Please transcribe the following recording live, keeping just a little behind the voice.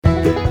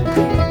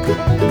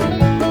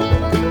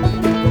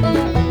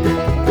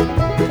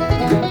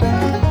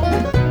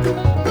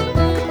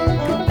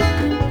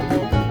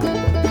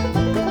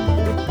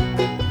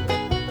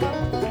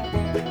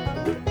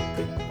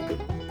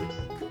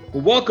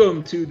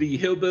Welcome to the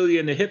Hillbilly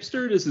and the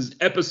Hipster. This is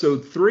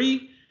episode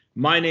 3.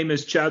 My name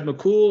is Chad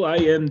McCool. I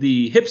am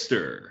the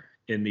hipster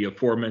in the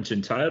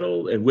aforementioned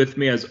title. And with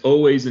me, as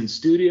always, in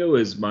studio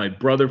is my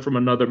brother from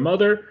another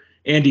mother,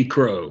 Andy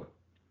Crow.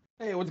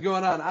 Hey, what's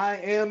going on? I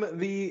am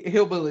the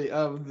hillbilly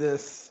of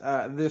this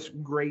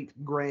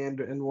great, grand,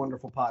 and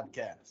wonderful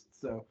podcast.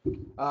 So,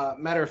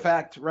 matter of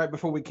fact, right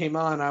before we came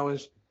on, I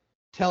was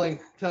telling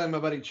my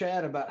buddy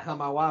Chad about how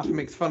my wife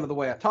makes fun of the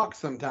way I talk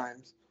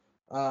sometimes.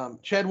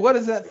 Chad, what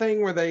is that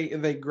thing where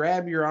they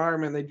grab your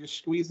arm and they just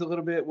squeeze a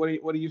little bit?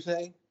 What do you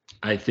say?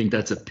 I think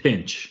that's a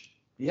pinch.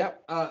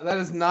 Yep, that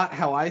is not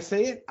how I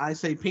say it. I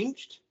say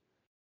pinched.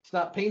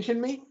 Stop pinching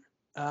me,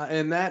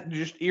 and that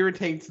just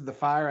irritates the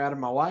fire out of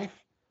my wife.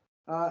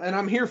 And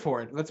I'm here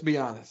for it. Let's be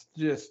honest.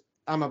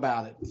 I'm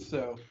about it.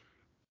 So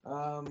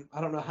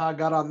I don't know how I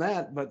got on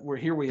that, but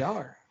here we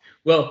are.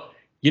 Well,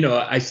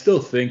 I still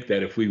think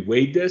that if we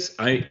weighed this,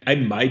 I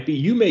might be,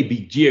 you may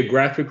be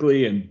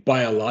geographically and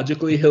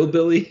biologically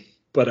hillbilly,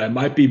 but I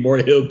might be more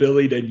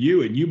hillbilly than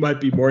you, and you might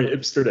be more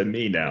hipster than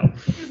me now.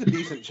 There's a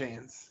decent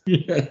chance.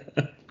 Yeah.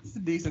 It's a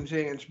decent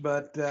chance,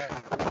 but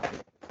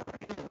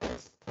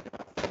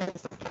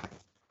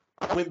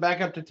I went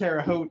back up to Terre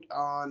Haute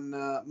on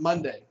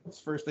Monday. It's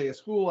the first day of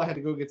school. I had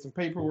to go get some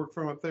paperwork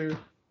from up there.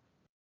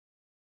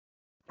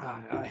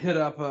 I hit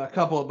up a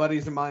couple of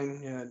buddies of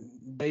mine,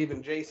 Dave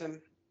and Jason,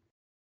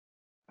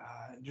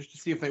 just to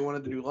see if they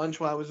wanted to do lunch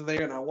while I was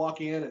there. And I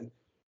walk in, and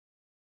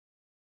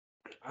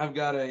I've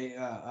got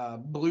a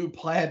blue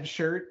plaid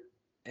shirt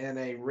and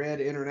a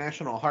red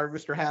International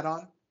Harvester hat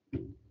on.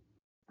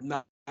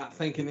 Not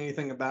thinking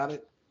anything about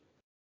it.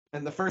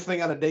 And the first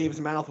thing out of Dave's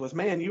mouth was,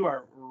 "Man, you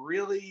are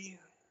really,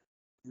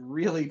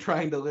 really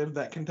trying to live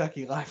that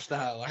Kentucky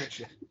lifestyle, aren't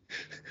you?"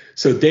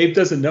 So Dave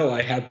doesn't know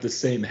I have the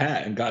same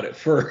hat and got it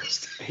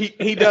first.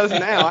 He does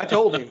now. I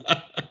told him.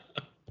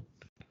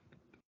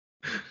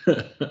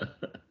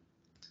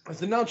 I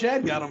said, "No,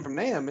 Chad got them from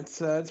Nam.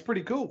 It's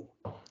pretty cool."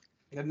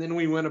 And then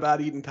we went about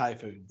eating Thai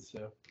food.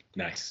 So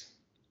nice.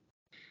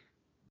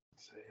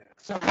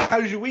 So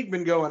how's your week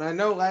been going? I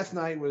know last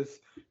night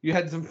you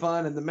had some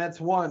fun and the Mets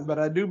won, but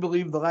I do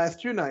believe the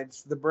last 2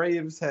 nights the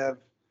Braves have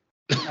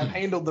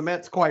handled the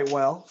Mets quite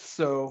well.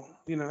 So,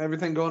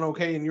 everything going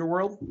okay in your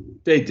world?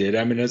 They did.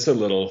 I mean,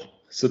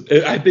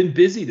 I've been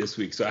busy this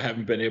week, so I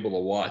haven't been able to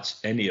watch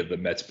any of the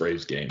Mets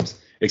Braves games,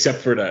 except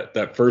for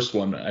that first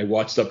one. I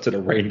watched up to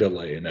the rain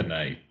delay, and then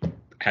I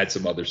had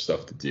some other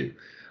stuff to do.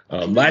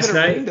 Last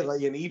night, rain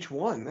delay in each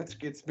one.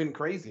 It's been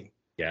crazy.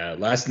 Yeah,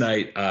 last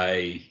night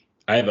I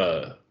have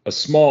a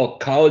small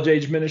college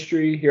age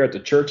ministry here at the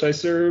church I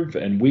serve,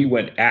 and we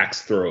went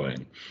axe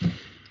throwing.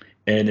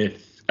 And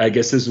I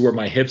guess this is where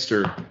my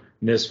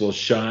hipsterness will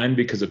shine,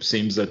 because it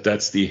seems that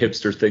that's the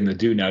hipster thing to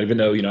do now, even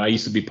though, I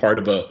used to be part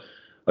of a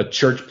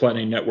church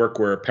planning network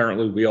where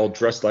apparently we all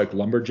dressed like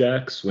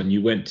lumberjacks. When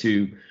you went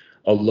to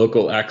a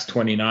local Acts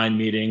 29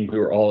 meeting, we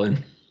were all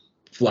in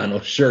flannel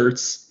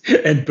shirts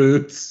and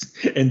boots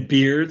and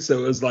beards.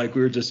 So it was like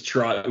we were just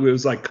it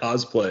was like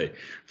cosplay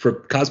for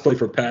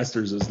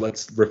pastors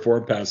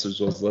reform pastors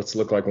was let's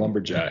look like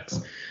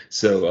lumberjacks.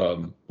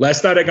 So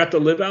last night I got to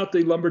live out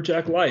the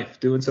lumberjack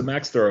life doing some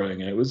axe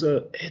throwing, and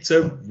it's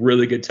a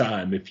really good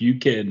time. If you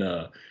can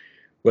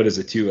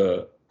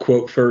to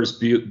quote Ferris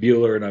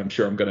Bueller, and I'm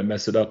sure I'm going to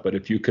mess it up, but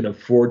if you can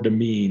afford the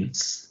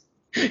means,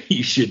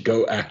 you should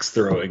go axe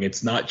throwing.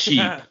 It's not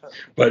cheap,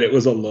 but it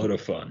was a load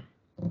of fun.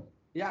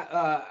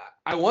 Yeah,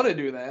 I want to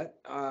do that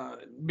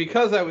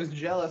because I was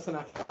jealous and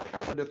I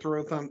wanted to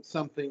throw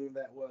something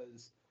that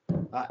was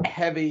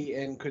heavy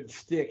and could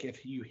stick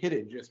if you hit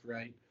it just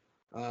right.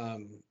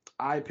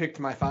 I picked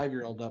my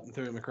 5-year-old up and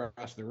threw him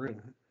across the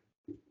room.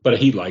 But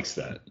he likes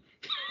that.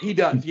 He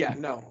does, yeah.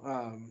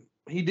 No,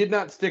 he did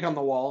not stick on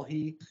the wall.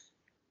 He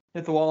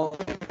hit the wall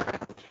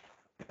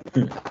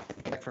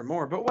for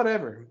more, but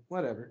whatever.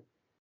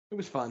 It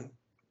was fun.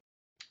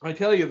 I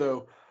tell you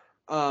though,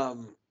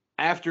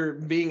 after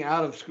being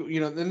out of school,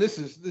 and this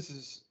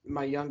is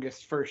my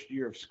youngest first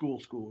year of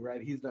school,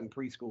 right? He's done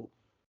preschool.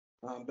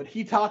 But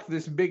he talked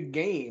this big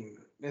game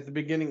at the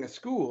beginning of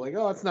school. Like,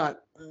 "Oh,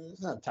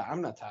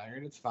 I'm not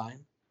tired. It's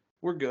fine.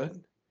 We're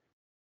good."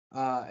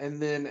 And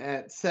then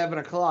at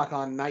 7:00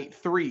 on night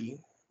 3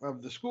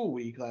 of the school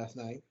week last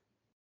night,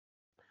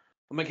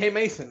 I'm like, "Hey,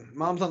 Mason,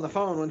 Mom's on the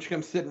phone. Why don't you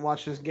come sit and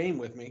watch this game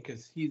with me?"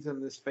 Because he's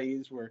in this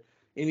phase where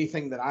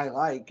anything that I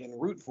like and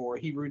root for,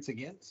 he roots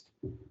against.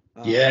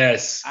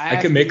 Yes, I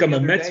can make him a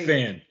Mets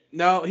fan.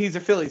 No, he's a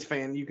Phillies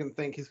fan. You can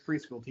thank his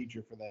preschool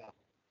teacher for that.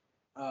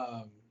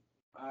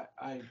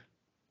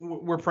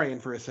 We're praying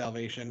for his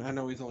salvation. I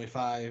know he's only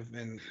 5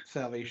 and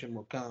salvation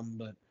will come,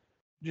 but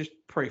just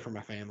pray for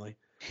my family.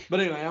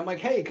 But anyway, I'm like,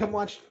 "Hey, come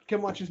watch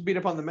us beat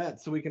up on the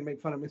Mets so we can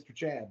make fun of Mr.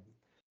 Chad."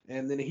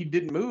 And then he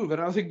didn't move, and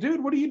I was like,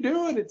 "Dude, what are you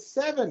doing? It's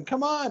 7.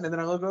 Come on!" And then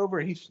I look over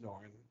and he's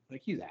snoring,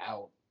 like he's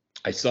out.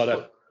 I saw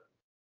that.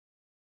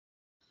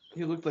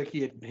 He looked like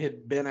he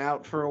had been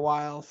out for a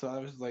while, so I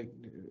was like,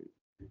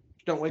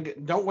 "Don't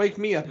wake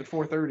me up at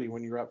 4:30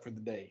 when you're up for the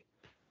day."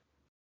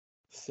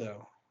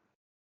 So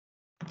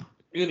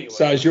anyway,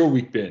 So how's your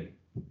week been?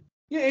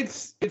 Yeah,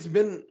 it's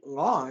been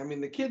long. I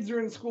mean, the kids are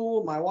in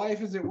school. My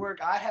wife is at work.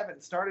 I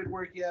haven't started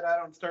work yet. I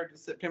don't start till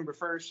September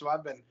 1st. So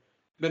I've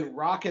been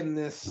rocking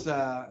this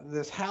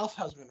house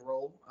husband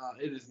role.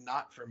 It is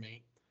not for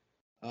me.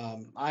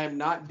 I am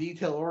not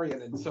detail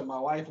oriented. So my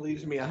wife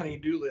leaves me a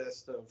honey-do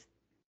list of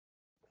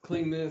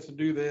clean this,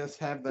 do this,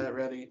 have that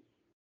ready.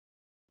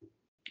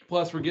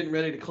 Plus, we're getting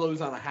ready to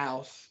close on a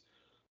house.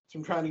 So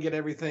I'm trying to get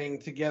everything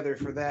together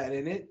for that.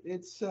 And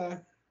it's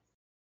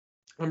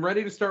I'm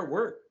ready to start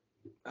work.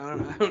 I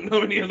don't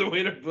know any other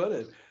way to put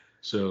it.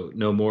 So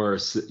no more,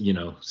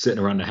 sitting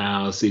around the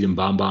house eating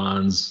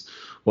bonbons,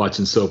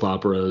 watching soap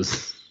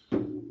operas.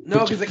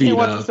 No, because I can't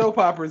watch the soap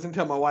operas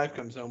until my wife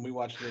comes home. We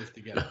watch those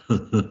together.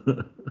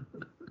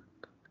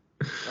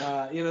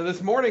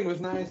 This morning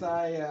was nice.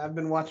 I've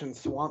been watching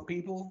Swamp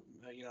People.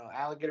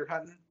 Alligator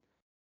hunting.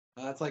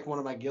 That's like one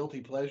of my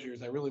guilty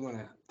pleasures. I really want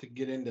to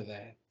get into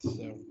that.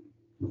 So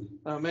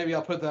maybe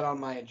I'll put that on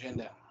my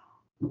agenda.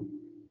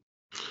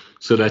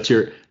 So that's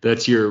your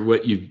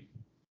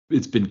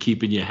it's been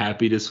keeping you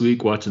happy this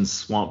week, watching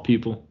Swamp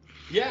People?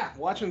 Yeah,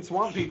 watching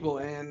Swamp People,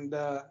 and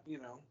I'm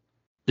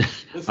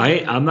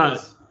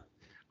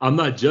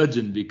not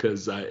judging,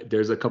 because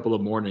there's a couple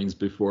of mornings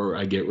before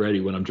I get ready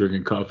when I'm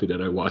drinking coffee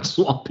that I watch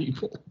Swamp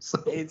People. So.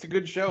 It's a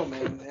good show,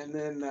 man. And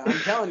then I'm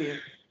telling you,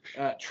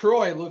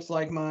 Troy looks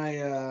like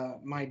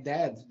my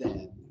dad's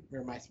dad,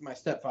 or my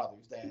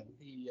stepfather's dad.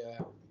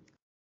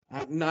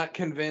 I'm not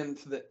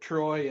convinced that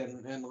Troy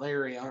and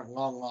Larry aren't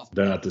long lost.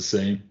 They're not the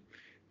same.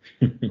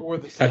 Or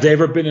the same. Have they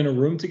ever been in a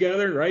room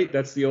together? Right?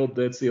 That's the old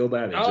adage.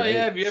 Oh, right?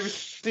 Yeah. Have you ever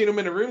seen them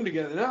in a room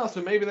together? No.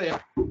 So maybe they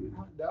are.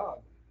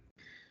 Dog.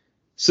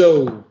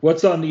 So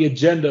what's on the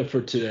agenda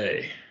for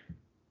today?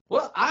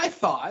 Well, I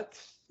thought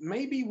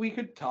maybe we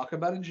could talk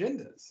about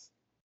agendas.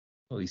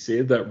 Well, you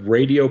see that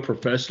radio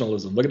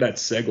professionalism. Look at that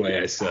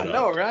segue I set up. I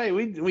know, right?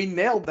 We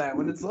nailed that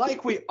one. It's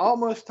like we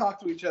almost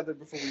talked to each other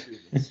before we do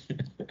this.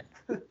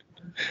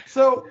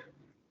 So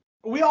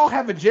we all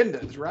have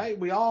agendas, right?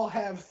 We all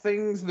have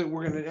things that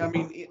we're going to, I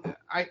mean,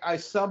 I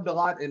subbed a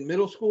lot in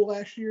middle school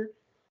last year,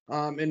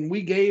 and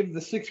we gave the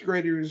sixth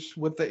graders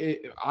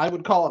I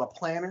would call it a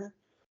planner.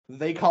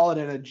 They call it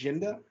an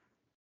agenda,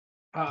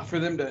 for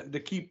them to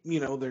keep,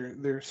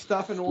 their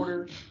stuff in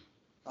order.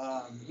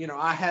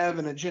 I have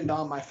an agenda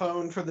on my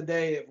phone for the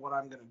day of what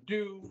I'm going to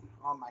do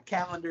on my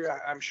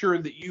calendar. I'm sure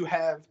that you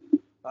have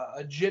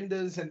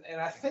agendas, and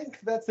I think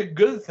that's a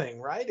good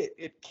thing, right?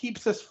 It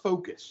keeps us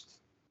focused.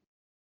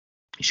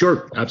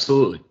 Sure,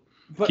 absolutely.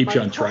 But keeps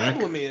you on track.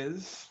 My problem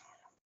is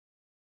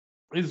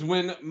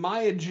when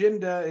my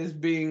agenda is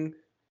being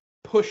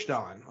pushed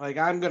on. Like,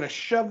 I'm going to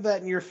shove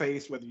that in your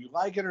face, whether you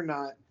like it or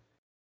not.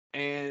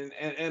 And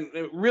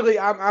really,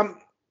 I'm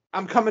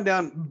coming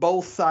down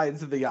both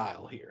sides of the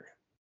aisle here.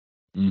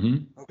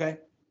 Mm-hmm. Okay,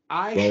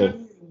 I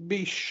shouldn't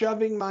be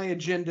shoving my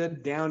agenda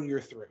down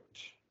your throat.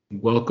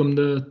 Welcome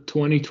to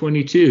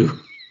 2022.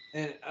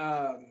 And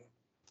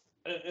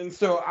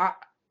so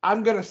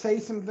I'm gonna say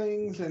some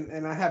things,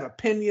 and I have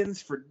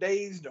opinions for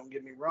days. Don't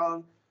get me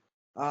wrong.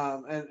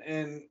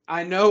 And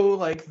I know,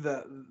 like,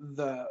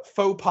 the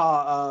faux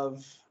pas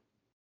of,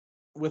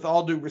 with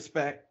all due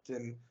respect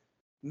and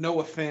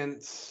no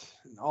offense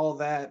and all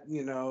that,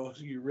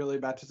 you're really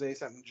about to say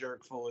something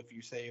jerkful if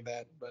you say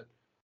that, but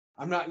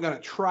I'm not going to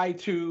try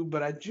to,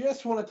 but I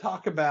just want to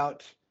talk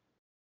about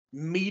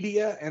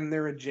media and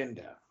their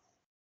agenda.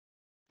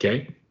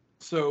 Okay.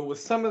 So with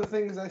some of the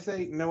things I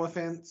say, no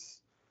offense.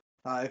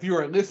 If you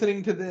are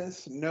listening to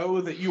this,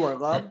 know that you are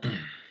loved,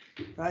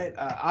 right?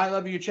 I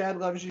love you. Chad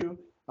loves you.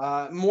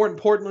 More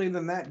importantly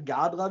than that,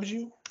 God loves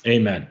you.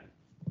 Amen.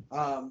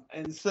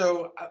 And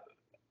so...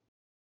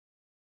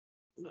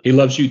 he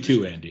loves you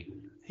too, Andy.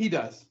 He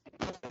does.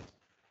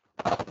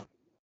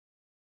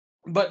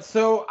 But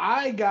so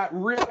I got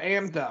real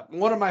amped up.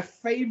 One of my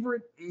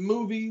favorite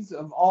movies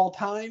of all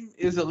time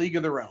is A League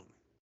of Their Own.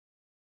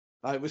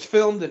 It was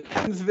filmed in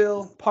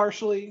Evansville,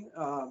 partially.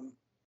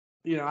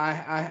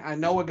 I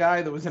know a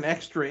guy that was an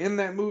extra in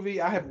that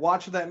movie. I have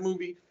watched that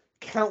movie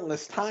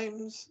countless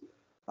times.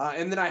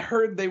 And then I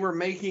heard they were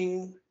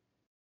making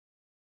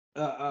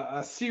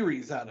a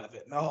series out of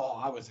it. And,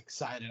 I was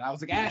excited. I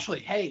was like, Ashley,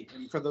 hey.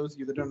 And for those of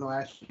you that don't know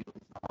Ashley,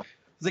 I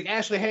was like,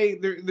 Ashley, hey,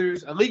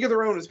 there's A League of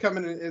Their Own is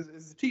coming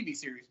as a TV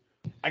series.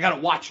 I got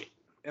to watch it.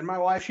 And my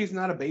wife, she's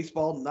not a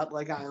baseball nut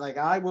like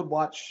I would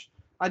watch.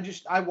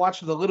 I watch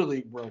the Little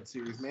League World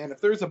Series, man.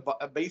 If there's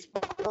a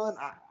baseball on,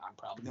 I'm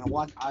probably going to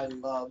watch. I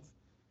love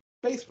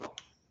baseball.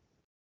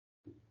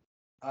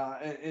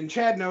 And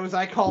Chad knows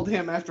I called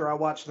him after I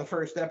watched the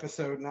first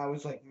episode, and I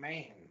was like,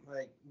 man,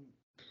 like,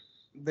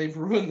 they've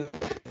ruined the...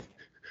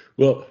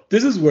 Well,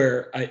 this is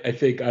where I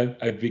think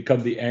I've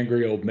become the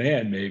angry old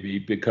man, maybe,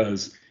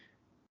 because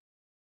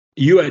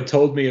you had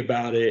told me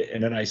about it,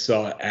 and then I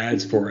saw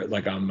ads for it,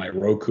 like on my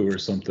Roku or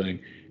something,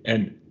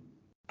 and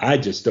I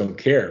just don't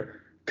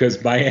care,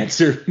 because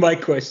my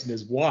question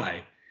is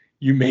why?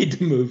 You made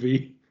the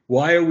movie.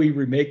 Why are we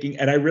remaking?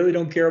 And I really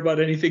don't care about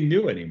anything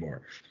new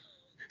anymore.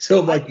 So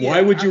I'm like,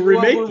 why would you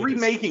remake it? We're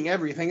remaking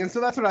everything, and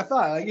so that's what I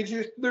thought. Like,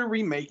 they're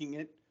remaking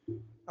it.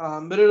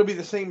 but it'll be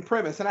the same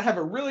premise. And I have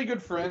a really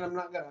good friend. I'm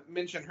not gonna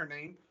mention her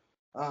name,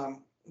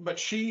 but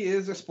she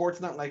is a sports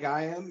nut like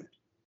I am.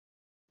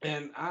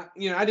 And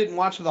I didn't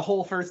watch the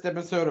whole first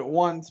episode at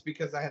once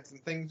because I had some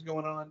things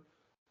going on,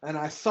 and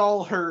I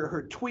saw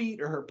her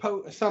tweet or her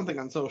post something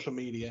on social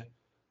media,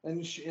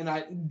 and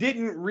I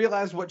didn't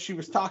realize what she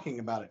was talking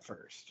about at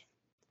first.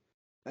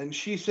 And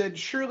she said,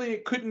 surely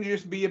it couldn't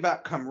just be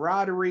about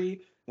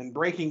camaraderie and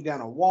breaking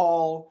down a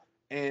wall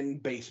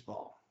and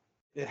baseball.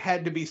 It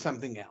had to be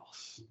something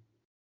else.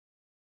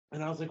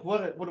 And I was like,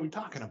 what are we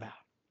talking about?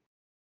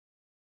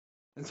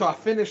 And so I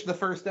finished the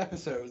first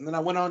episode, and then I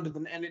went on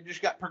to and it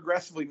just got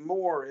progressively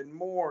more and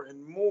more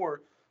and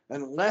more,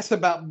 and less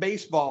about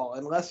baseball,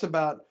 and less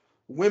about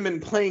women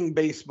playing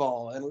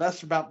baseball, and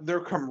less about their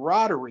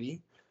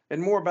camaraderie,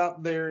 and more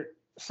about their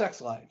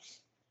sex lives,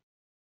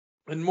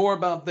 and more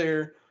about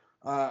their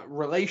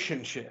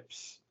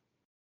relationships.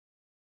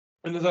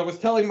 And as I was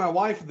telling my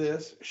wife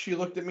this, she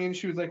looked at me and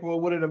she was like, well,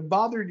 would it have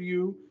bothered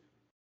you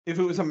if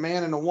it was a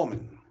man and a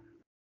woman?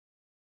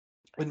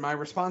 And my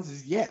response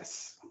is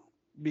yes,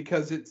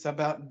 because it's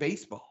about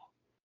baseball.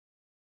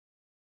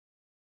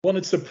 Well, and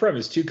it's the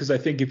premise too, because I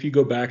think if you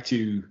go back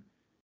to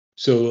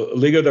A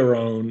League of Their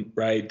Own,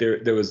 right?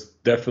 There was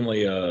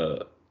definitely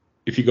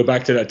if you go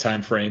back to that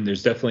time frame,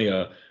 there's definitely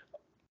a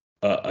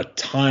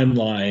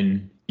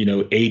timeline,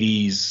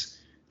 80s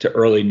to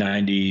early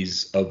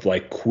 90s of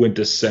like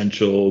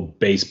quintessential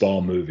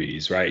baseball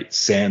movies, right?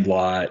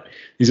 Sandlot.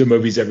 These are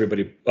movies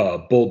everybody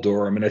Bull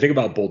Durham, and I think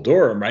about Bull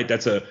Durham, right?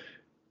 It's a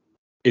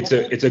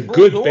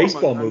good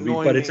baseball movie,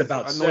 but it's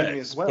about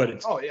sex. Well. But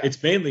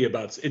it's mainly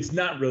about, it's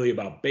not really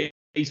about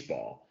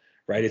baseball,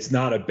 right? It's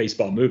not a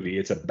baseball movie.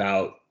 It's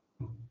about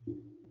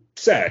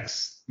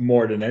sex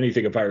more than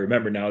anything. If I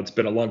remember now, it's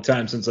been a long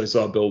time since I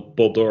saw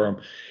Bull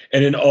Durham.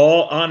 And in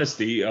all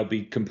honesty, I'll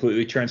be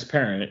completely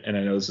transparent, and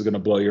I know this is going to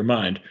blow your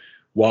mind.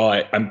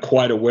 While I'm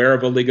quite aware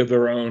of A League of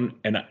Their Own,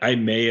 and I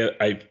may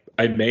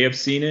have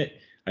seen it.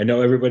 I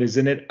know everybody's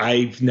in it.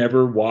 I've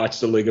never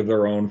watched A League of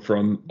Their Own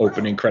from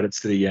opening credits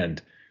to the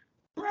end.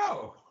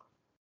 Bro.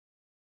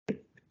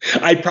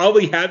 I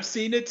probably have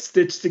seen it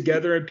stitched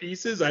together in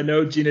pieces. I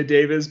know Gina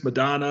Davis,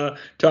 Madonna,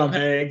 Tom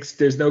Hanks,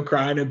 There's No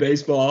Crying in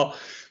Baseball,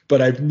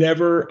 but I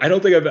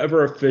don't think I've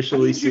ever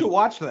officially seen. I need you to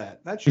watch that.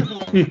 That's your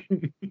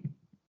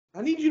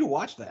I need you to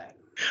watch that.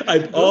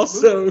 I've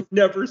also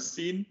never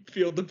seen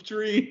Field of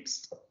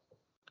Dreams.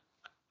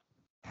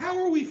 How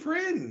are we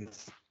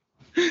friends?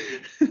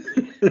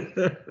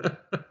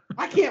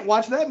 I can't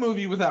watch that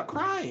movie without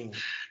crying.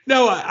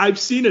 No, I've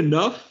seen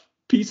enough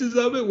pieces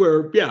of it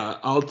where, yeah,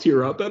 I'll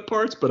tear up at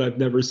parts, but I've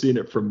never seen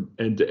it from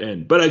end to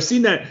end. But I've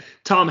seen that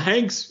Tom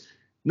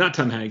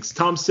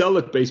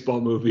Selleck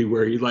baseball movie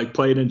where he like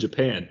played in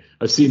Japan.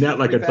 I've seen that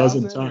like a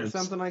dozen times. Or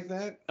something like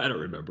that. I don't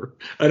remember.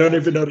 I don't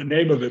even know the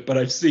name of it, but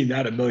I've seen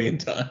that a million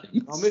times.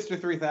 Oh, Mr.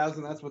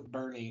 3000, that's with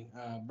Bernie.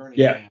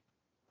 Yeah. Man.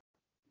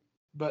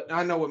 But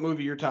I know what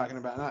movie you're talking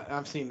about.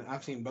 I've seen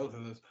both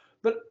of those.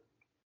 But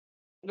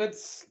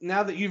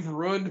now that you've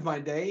ruined my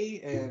day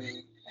and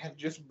have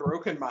just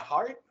broken my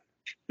heart,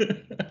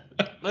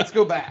 let's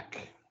go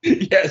back.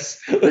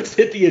 Yes, let's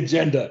hit the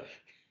agenda.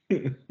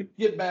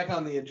 Get back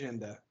on the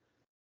agenda.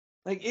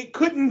 Like, it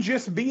couldn't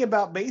just be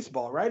about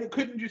baseball, right? It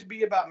couldn't just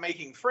be about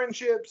making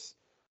friendships,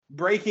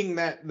 breaking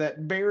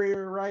that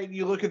barrier, right?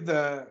 You look at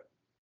the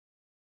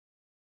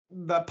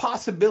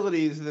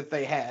possibilities that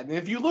they had. And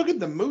if you look at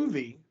the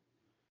movie,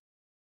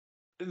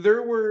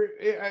 there were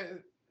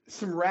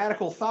some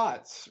radical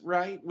thoughts,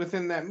 right,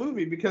 within that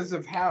movie because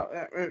of how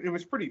it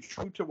was pretty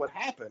true to what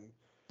happened.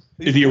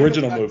 The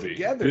original movie,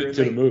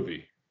 the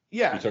movie.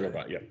 Yeah. You're talking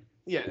about, yeah.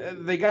 Yeah,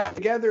 they got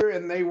together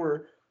and they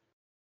were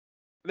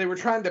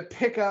trying to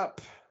pick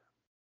up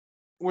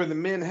where the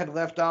men had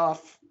left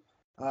off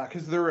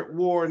because they're at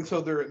war, and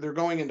so they're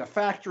going into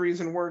factories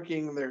and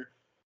working.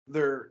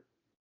 They're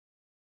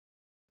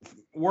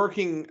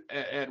working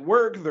at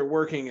work, they're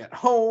working at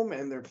home,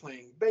 and they're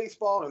playing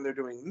baseball, and they're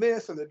doing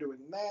this and they're doing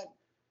that.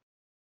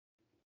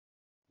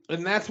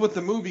 And that's what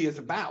the movie is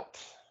about.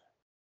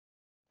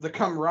 The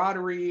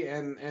camaraderie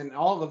and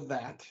all of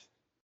that.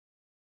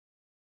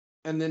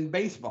 And then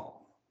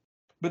baseball.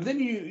 But then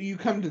you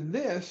come to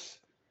this,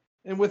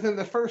 and within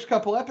the first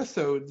couple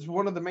episodes,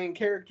 one of the main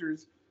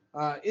characters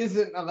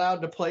isn't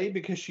allowed to play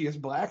because she is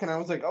black. And I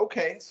was like,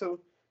 okay, so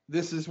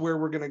this is where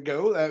we're going to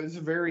go. That was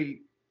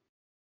very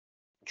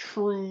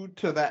true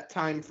to that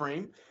time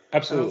frame.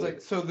 Absolutely. And I was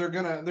like, so they're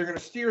gonna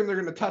steer and they're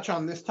gonna touch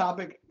on this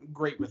topic.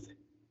 Great with it,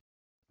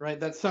 right?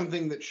 That's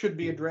something that should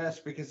be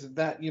addressed because of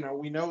that.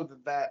 We know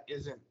that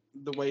isn't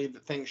the way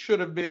that things should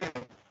have been.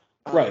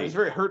 Right. It's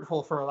very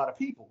hurtful for a lot of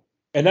people.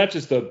 And not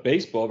just the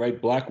baseball, right?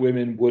 Black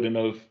women wouldn't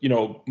have,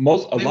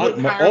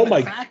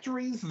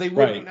 factories. They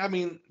wouldn't. Right. I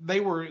mean, they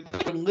were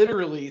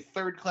literally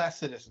third-class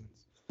citizens.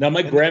 Now,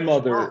 my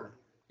grandmother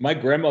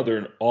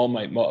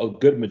and a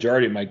good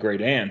majority of my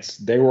great aunts,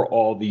 they were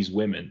all these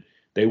women.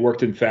 They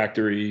worked in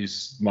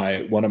factories.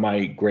 One of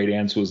my great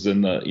aunts was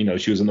in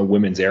she was in the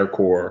Women's Air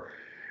Corps,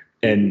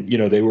 and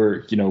they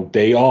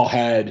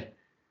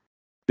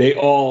they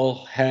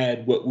all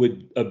had what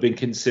would have been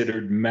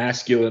considered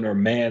masculine or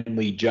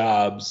manly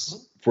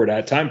jobs for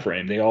that time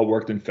frame. They all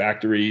worked in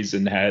factories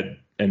and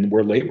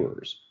were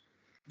laborers.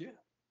 Yeah.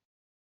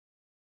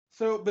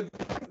 So, but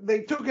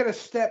they took it a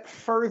step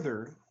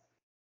further,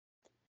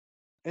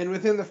 and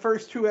within the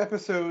first 2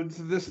 episodes,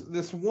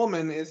 this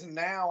woman is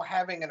now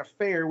having an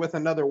affair with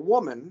another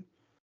woman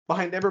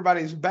behind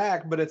everybody's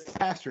back, but it's the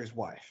pastor's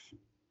wife.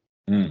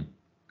 Mm.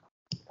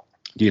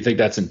 Do you think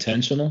that's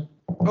intentional?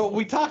 Oh,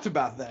 we talked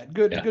about that.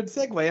 Good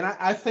segue, and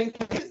I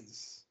think it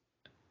is.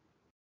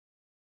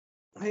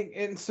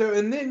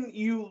 And then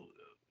you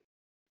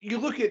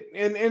look at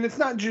and it's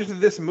not just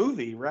this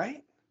movie,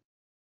 right?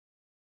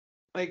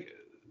 Like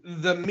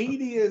the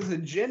media's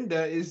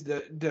agenda is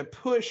to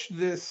push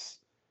this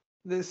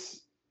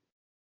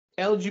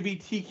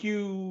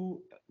LGBTQ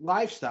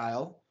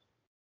lifestyle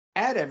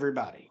at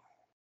everybody.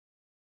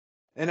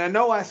 And I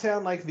know I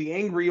sound like the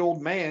angry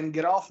old man,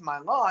 get off my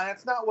lawn.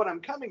 That's not what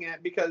I'm coming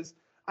at, because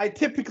I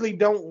typically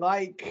don't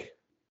like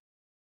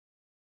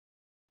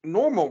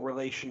normal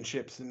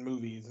relationships in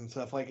movies and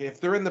stuff. Like if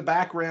they're in the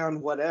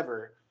background,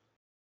 whatever.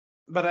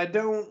 But I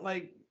don't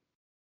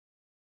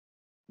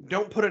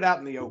put it out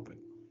in the open.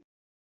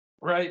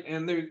 Right?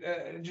 And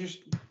there just...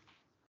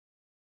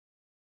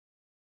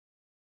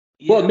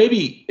 Yeah. Well,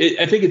 maybe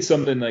I think it's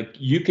something like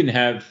you can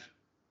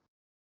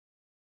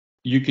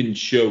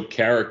show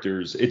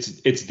characters.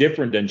 It's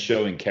different than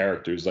showing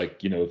characters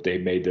like, if they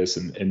made this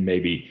and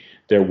maybe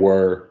there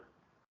were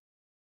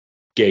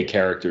gay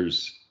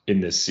characters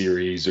in this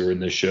series or in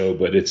this show,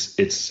 but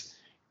it's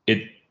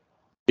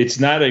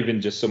not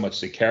even just so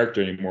much the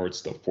character anymore.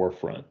 It's the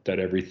forefront that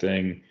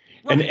everything,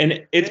 right.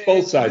 and it's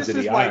both sides of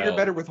the aisle. This is why you're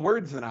better with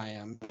words than I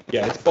am.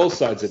 Yeah, it's both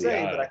sides of the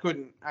aisle. But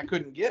I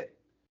couldn't get it.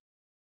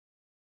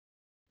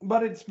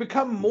 But it's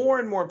become more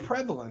and more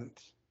prevalent,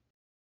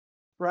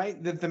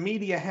 right? That the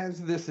media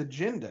has this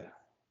agenda.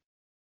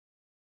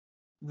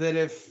 That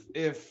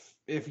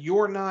if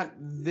you're not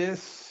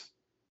this,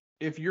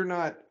 if you're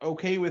not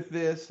okay with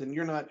this and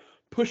you're not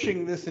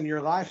pushing this in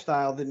your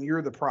lifestyle, then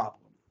you're the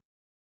problem.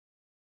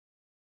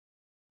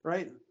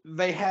 Right?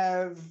 They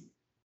have,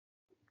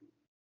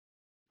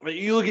 like,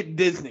 you look at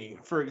Disney,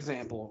 for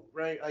example,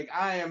 right? Like,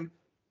 I am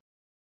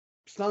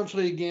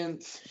staunchly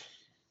against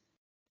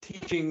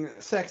teaching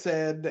sex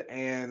ed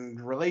and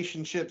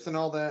relationships and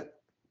all that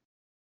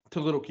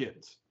to little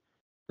kids.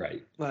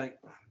 Right. Like,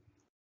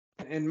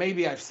 and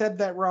maybe I've said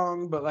that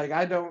wrong, but like,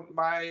 I don't,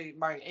 my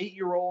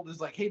 8-year-old is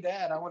like, hey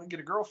dad, I want to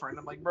get a girlfriend.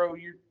 I'm like, bro,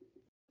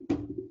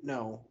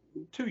 no,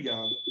 too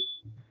young.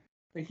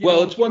 Like,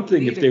 well, it's one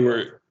thing if they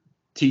were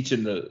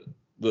teaching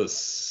the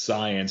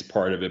science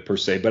part of it per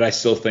se, but I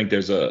still think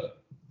there's a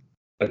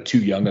too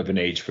young of an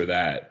age for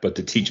that. But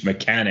to teach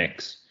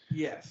mechanics,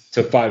 yes,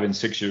 to 5 and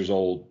 6 years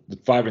old,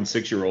 5 and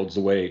 6 year olds,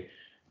 the way,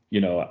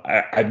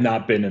 I've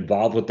not been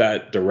involved with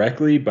that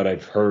directly, but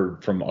I've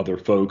heard from other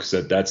folks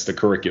that that's the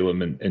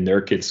curriculum in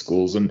their kids'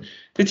 schools, and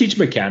they teach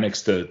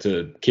mechanics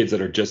to kids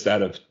that are just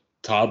out of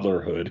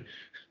toddlerhood.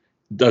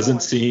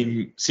 Doesn't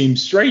seem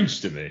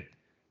strange to me.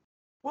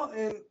 Well,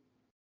 and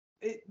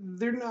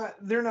they're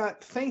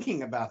not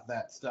thinking about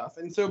that stuff,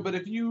 and so, but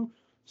if you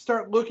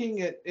start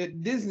looking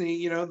at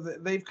Disney,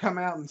 they've come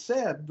out and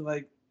said,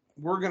 like,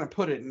 we're going to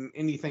put it in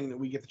anything that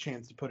we get the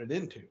chance to put it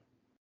into.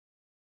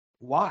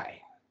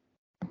 Why?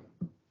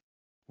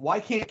 Why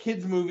can't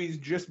kids movies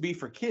just be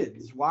for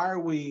kids? Why are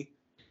we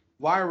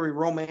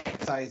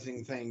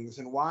romanticizing things,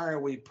 and why are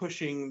we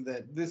pushing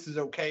that this is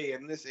okay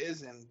and this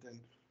isn't?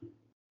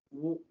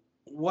 And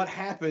what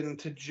happened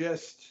to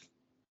just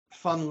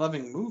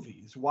fun-loving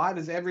movies? Why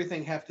does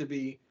everything have to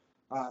be,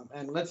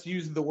 and let's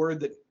use the word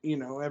that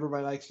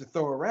everybody likes to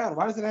throw around,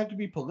 why does it have to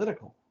be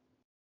political?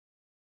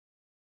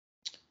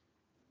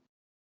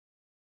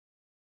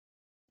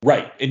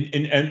 Right.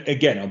 And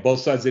again, on both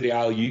sides of the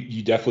aisle,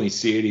 you definitely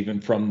see it, even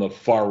from the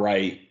far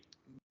right,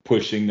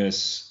 pushing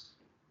this.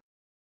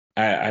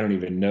 I don't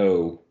even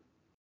know,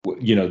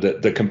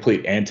 the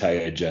complete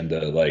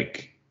anti-agenda,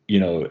 like,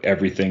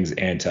 everything's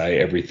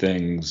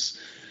everything's.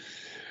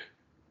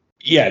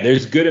 Yeah,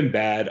 there's good and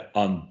bad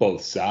on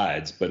both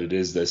sides, but it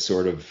is this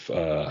sort of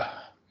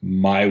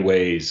my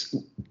way's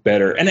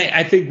better. And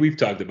I think we've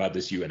talked about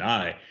this, you and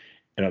I,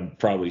 and I'm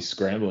probably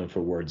scrambling for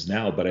words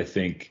now, but I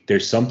think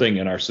there's something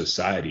in our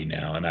society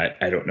now, and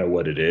I don't know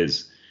what it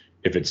is.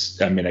 If it's,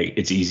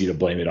 it's easy to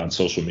blame it on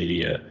social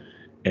media,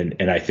 and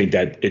I think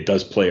that it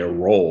does play a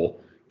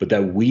role, but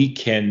that we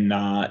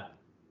cannot.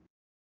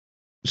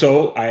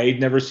 So I'd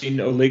never seen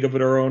A League of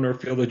Their Own or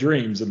Field of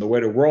Dreams, and the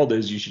way the world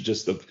is, you should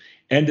just have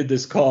ended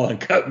this call and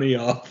cut me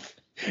off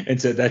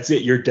and said, that's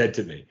it, you're dead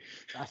to me.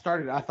 I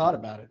thought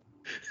about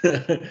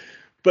it.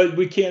 But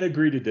we can't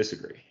agree to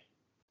disagree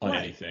on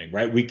anything,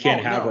 right? We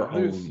can't have our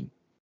own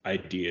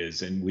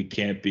ideas, and we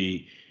can't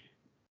be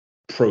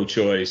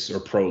pro-choice or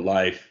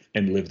pro-life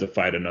and live to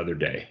fight another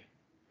day.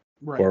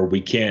 Right. Or we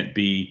can't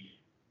be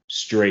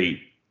straight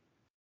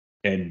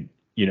and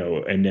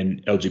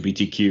then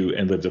LGBTQ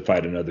and live to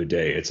fight another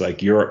day. It's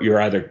like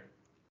you're either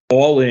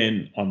all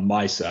in on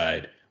my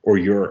side or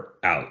you're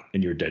out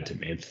and you're dead to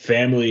me. And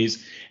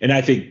families, and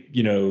I think,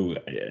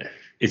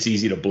 it's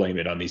easy to blame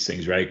it on these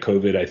things, right?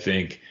 COVID, I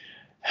think,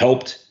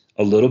 helped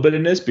a little bit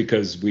in this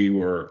because we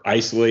were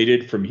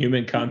isolated from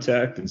human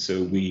contact. And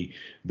so we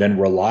then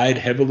relied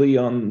heavily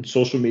on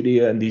social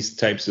media and these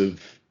types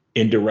of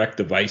indirect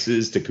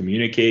devices to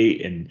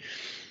communicate. And,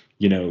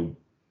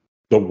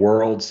 the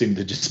world seemed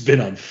to just been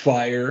on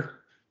fire,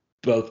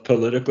 both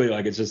politically,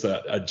 like it's just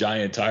a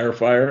giant tire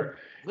fire.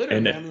 Literally,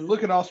 And I mean,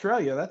 look at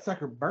Australia. That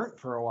sucker burnt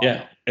for a while.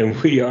 yeah, and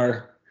we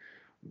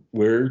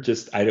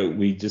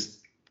just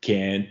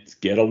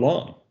can't get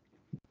along.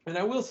 And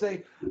I will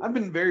say, I've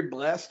been very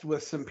blessed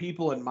with some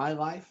people in my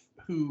life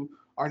who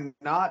are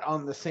not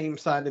on the same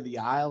side of the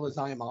aisle as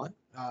I am on.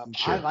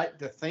 Sure. I like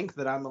to think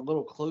that I'm a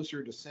little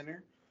closer to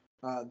center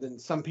than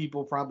some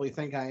people probably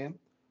think I am.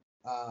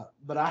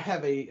 But I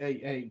have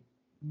a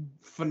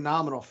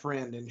phenomenal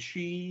friend, and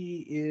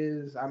she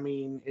is, I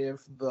mean,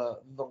 if the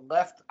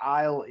left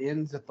aisle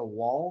ends at the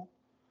wall,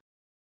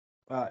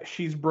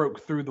 she's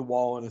broke through the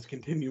wall and is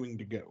continuing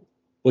to go.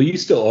 Well, you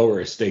still owe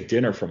her a steak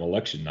dinner from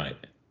election night.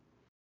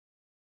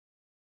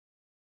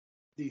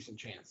 Decent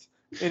chance.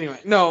 Anyway,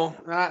 no,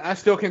 I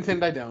still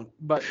contend I don't.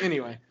 But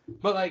anyway,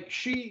 but like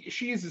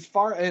she's as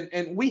far,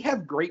 and we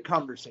have great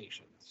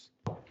conversations,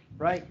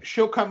 right?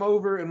 She'll come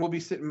over and we'll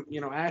be sitting,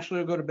 Ashley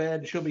will go to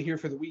bed and she'll be here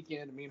for the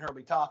weekend and me and her will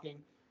be talking.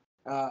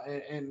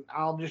 And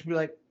I'll just be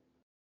like,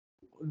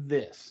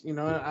 this,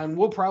 and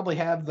we'll probably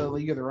have the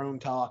League of Their Own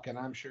talk, and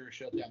I'm sure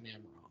she'll tell me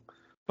I'm wrong,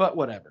 but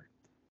whatever.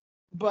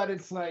 But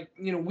it's like,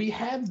 we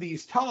have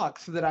these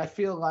talks that I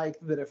feel like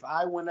that if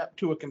I went up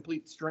to a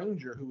complete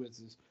stranger who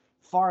is as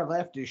far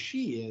left as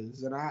she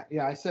is, and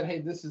I said, hey,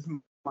 this is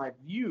my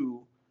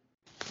view,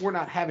 we're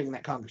not having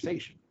that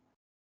conversation.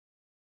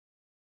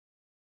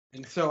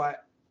 And so I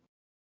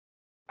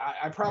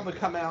probably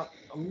come out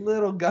a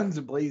little guns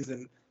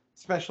a-blazing,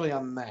 especially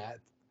on that.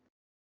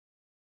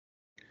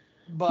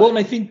 But, well, and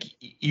I think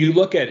you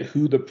look at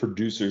who the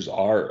producers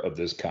are of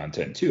this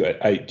content too.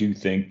 I do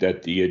think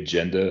that the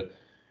agenda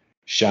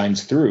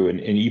shines through,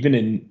 and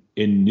even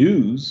in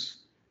news,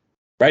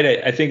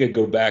 right? I think I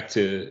go back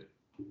to,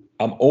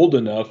 I'm old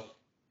enough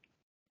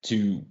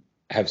to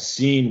have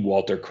seen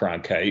Walter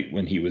Cronkite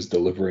when he was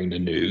delivering the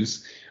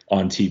news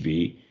on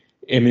TV.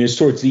 I mean, it's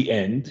towards the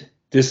end.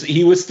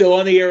 He was still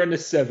on the air in the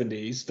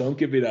 70s. Don't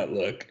give me that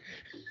look.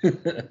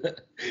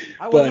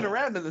 I wasn't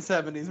around in the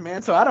 70s,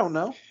 man, so I don't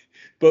know.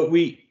 But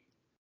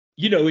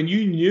and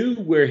you knew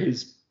where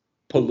his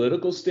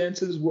political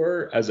stances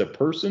were as a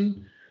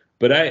person.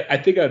 But I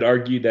think I'd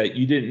argue that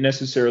you didn't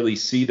necessarily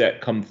see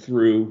that come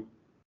through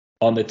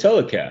on the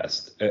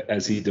telecast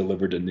as he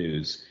delivered the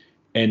news.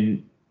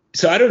 And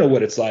so I don't know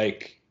what it's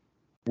like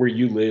where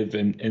you live,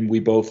 and we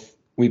both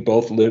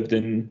lived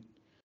in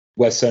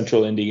West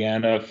Central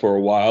Indiana for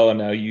a while, and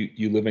now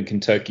you live in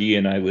Kentucky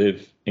and I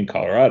live in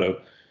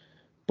Colorado.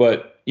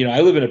 But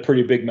I live in a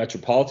pretty big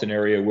metropolitan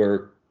area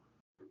where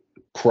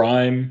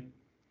crime,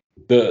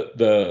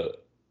 the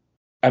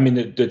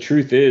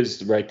truth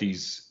is, right,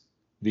 these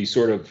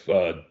sort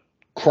of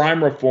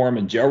crime reform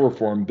and jail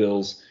reform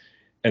bills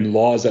and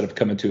laws that have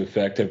come into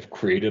effect have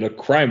created a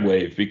crime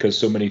wave, because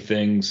so many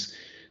things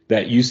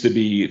that used to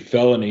be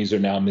felonies are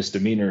now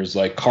misdemeanors.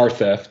 Like car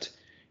theft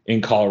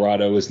in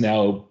Colorado is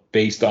now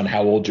based on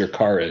how old your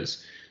car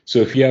is. So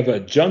if you have a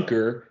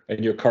junker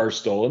and your car's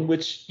stolen,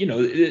 which,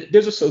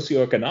 there's a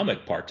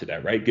socioeconomic part to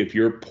that, right? If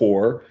you're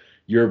poor,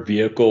 your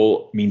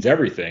vehicle means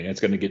everything. It's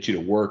going to get you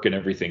to work and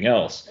everything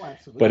else. Oh,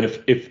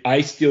 but if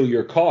I steal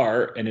your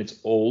car and it's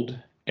old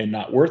and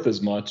not worth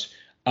as much,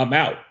 I'm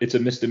out. It's a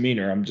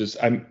misdemeanor.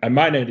 I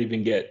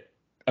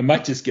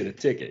might just get a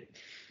ticket.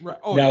 Right.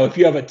 Now, if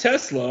you have a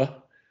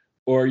Tesla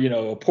or,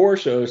 a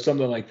Porsche or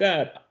something like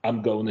that,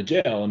 I'm going to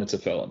jail and it's a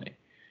felony.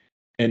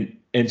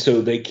 And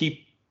so they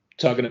keep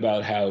talking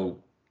about how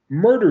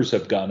murders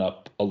have gone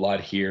up a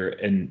lot here.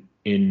 And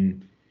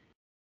in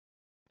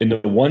the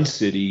one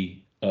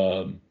city,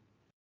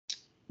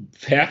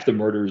 half the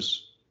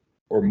murders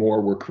or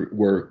more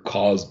were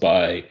caused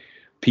by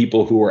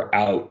people who were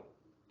out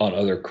on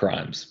other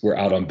crimes, were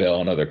out on bail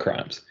on other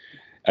crimes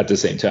at the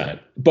same time.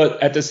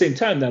 But at the same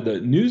time, now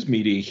the news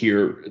media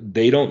here,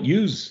 they don't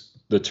use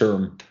the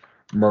term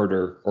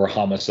murder or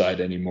homicide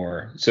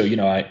anymore. So,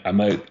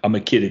 I'm a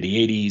kid of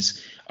the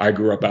 80s. I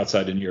grew up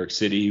outside of New York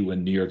City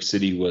when New York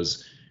City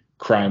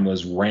crime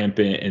was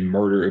rampant, and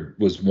murder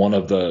was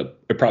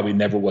it probably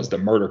never was the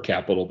murder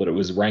capital, but it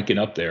was ranking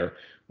up there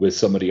with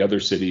some of the other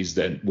cities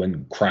that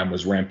when crime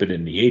was rampant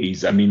in the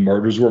 80s. I mean,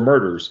 murders were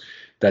murders.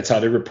 That's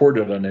how they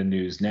reported on the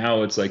news.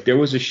 Now it's like there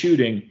was a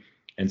shooting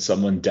and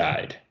someone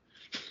died.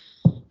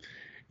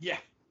 Yeah.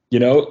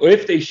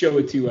 If they show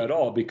it to you at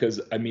all,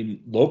 because I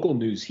mean, local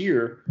news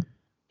here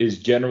is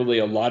generally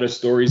a lot of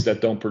stories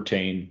that don't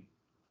pertain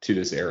to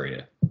this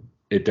area.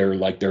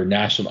 They're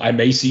national. I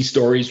may see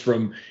stories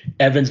from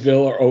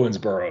Evansville or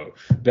Owensboro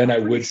than I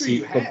would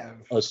see from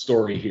a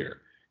story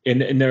here.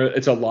 And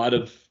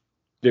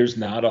there's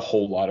not a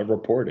whole lot of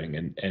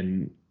reporting,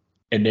 and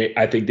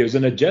I think there's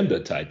an agenda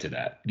tied to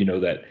that.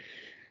 That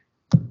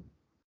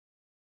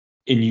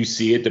and you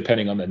see it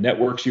depending on the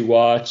networks you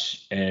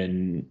watch,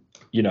 and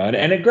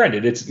and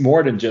granted, it's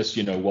more than just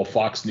well,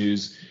 Fox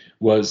News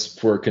was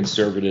for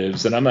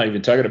conservatives, and I'm not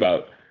even talking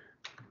about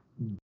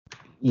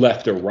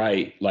left or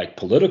right like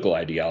political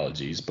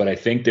ideologies, but I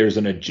think there's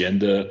an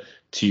agenda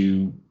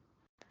to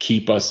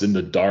keep us in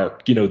the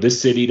dark.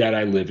 This city that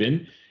I live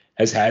in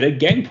has had a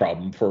gang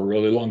problem for a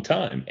really long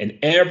time, and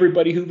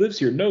everybody who lives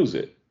here knows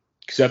it,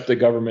 except the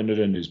government and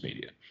the news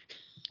media.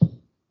 Well,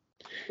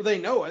 they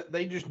know it.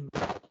 They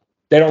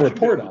don't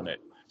report on it.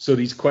 So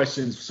these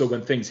questions, so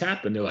when things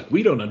happen, they're like,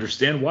 we don't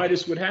understand why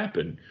this would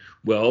happen.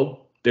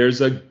 Well,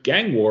 there's a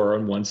gang war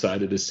on one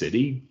side of the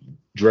city,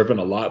 driven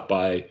a lot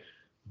by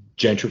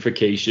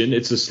gentrification.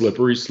 It's a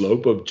slippery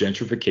slope of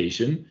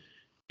gentrification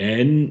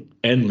and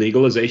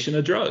legalization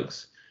of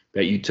drugs,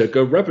 that you took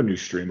a revenue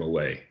stream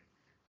away.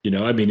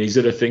 These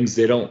are the things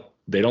they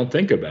don't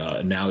think about.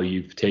 And now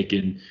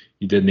the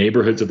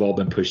neighborhoods have all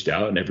been pushed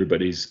out, and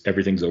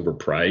everything's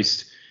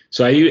overpriced.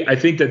 So I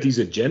think that these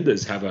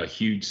agendas have a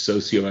huge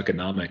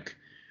socioeconomic,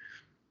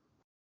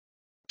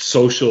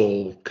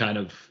 social kind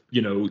of,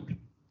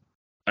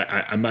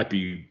 I might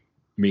be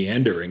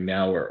meandering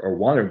now or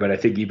wandering, but I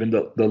think even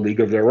the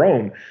League of Their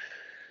Own,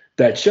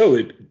 that show,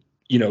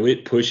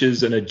 it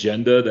pushes an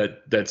agenda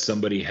that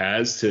somebody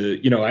has to,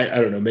 I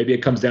don't know, maybe it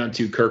comes down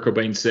to Kurt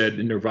Cobain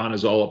said in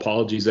Nirvana's All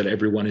Apologies that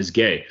everyone is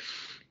gay.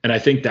 And I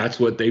think that's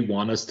what they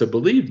want us to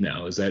believe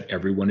now, is that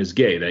everyone is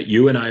gay, that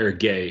you and I are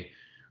gay.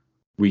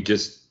 We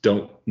just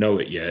don't know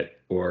it yet,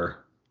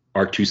 or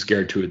are too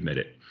scared to admit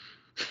it.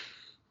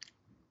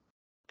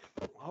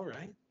 All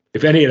right.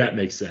 If any of that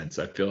makes sense,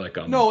 I feel like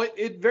No,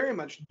 it very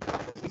much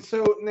does.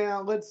 So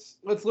now let's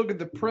look at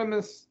the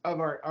premise of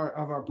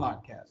our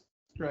podcast,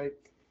 right?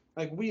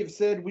 Like we have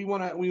said, we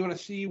want to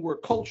see where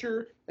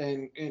culture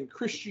and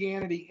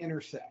Christianity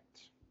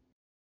intersect,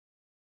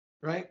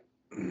 right?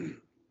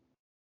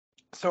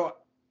 So,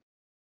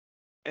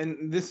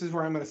 and this is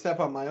where I'm going to step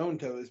on my own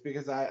toes,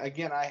 because I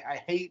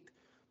hate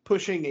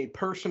pushing a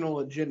personal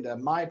agenda,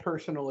 my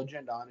personal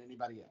agenda, on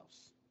anybody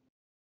else.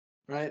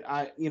 Right?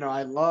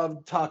 I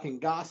love talking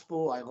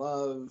gospel. I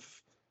love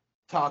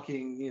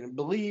talking,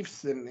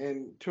 beliefs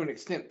and to an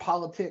extent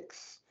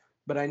politics,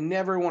 but I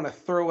never want to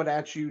throw it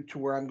at you to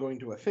where I'm going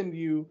to offend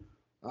you,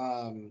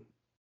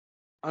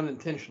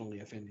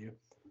 unintentionally offend you,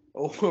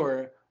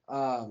 or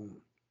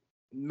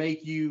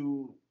make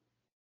you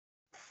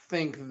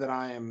think that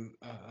I am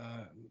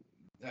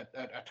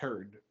a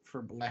turd,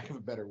 for lack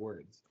of better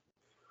words.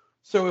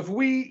 So if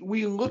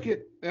we look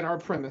at our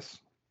premise,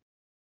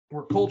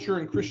 where culture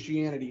and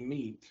Christianity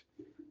meet,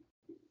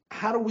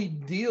 how do we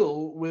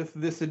deal with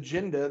this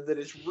agenda that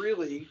is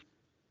really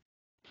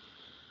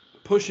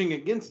pushing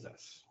against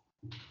us?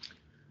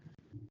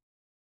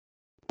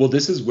 Well,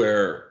 this is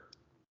where,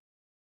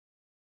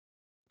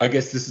 I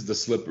guess this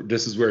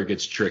is where it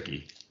gets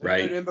tricky,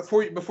 right? And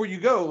before you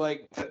go,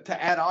 like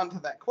to add on to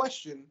that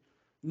question,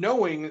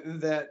 knowing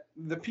that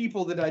the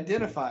people that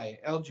identify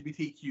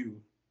LGBTQ,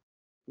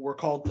 we're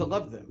called to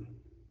love them.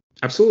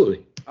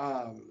 Absolutely.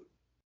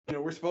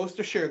 We're supposed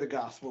to share the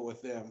gospel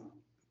with them.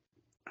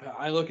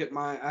 I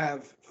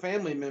have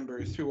family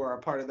members who are a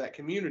part of that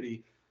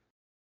community.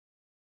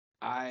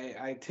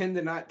 I tend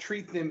to not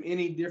treat them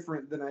any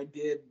different than I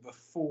did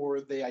before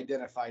they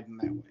identified in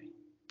that way.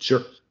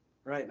 Sure.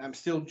 Right? I'm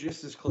still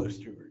just as close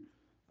to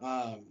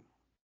her.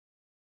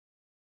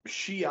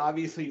 She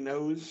obviously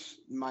knows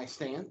my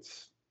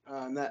stance,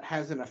 and that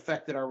hasn't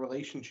affected our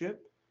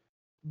relationship.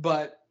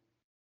 But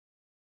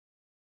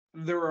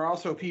there are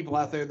also people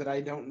out there that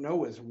I don't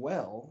know as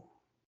well.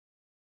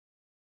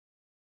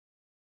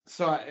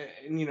 So,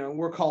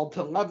 we're called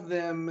to love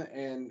them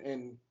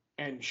and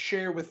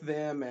share with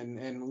them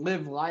and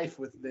live life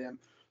with them.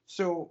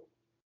 So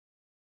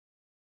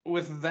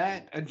with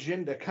that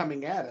agenda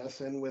coming at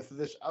us, and with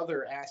this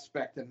other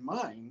aspect in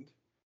mind,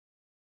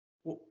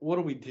 what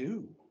do we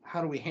do?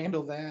 How do we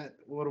handle that?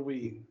 What do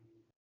we,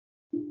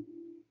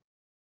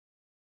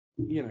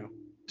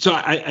 So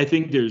I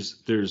think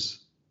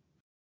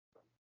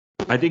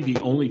I think the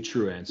only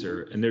true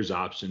answer, and there's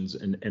options,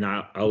 and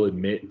I'll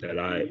admit that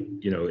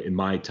in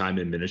my time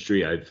in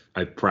ministry,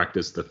 I've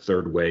practiced the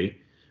third way,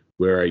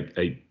 where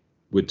I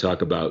would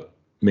talk about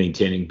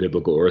maintaining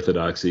biblical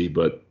orthodoxy,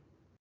 but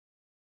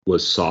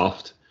was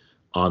soft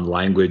on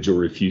language, or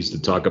refused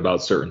to talk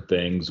about certain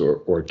things,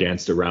 or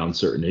danced around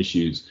certain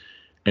issues.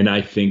 And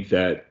I think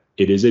that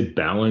it is a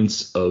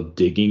balance of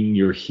digging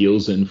your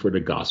heels in for the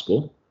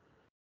gospel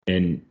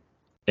and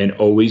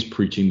always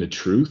preaching the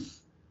truth,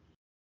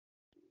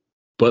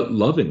 but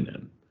loving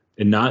them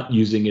and not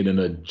using it in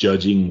a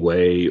judging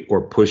way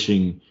or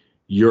pushing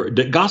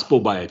the gospel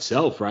by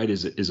itself, right,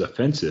 is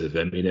offensive.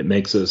 I mean, it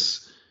makes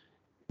us,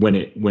 when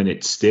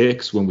it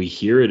sticks, when we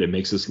hear it, it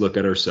makes us look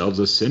at ourselves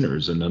as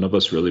sinners. And none of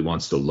us really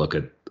wants to look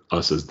at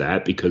us as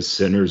that, because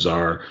sinners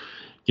are,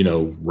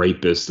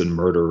 rapists and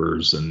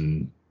murderers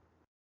and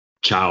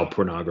child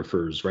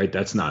pornographers, right?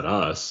 That's not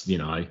us.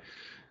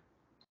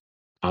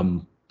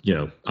 I'm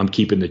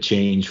keeping the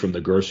change from the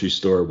grocery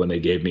store when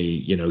they gave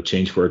me,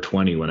 change for a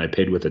 20 when I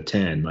paid with a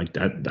 10, like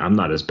that. I'm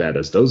not as bad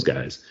as those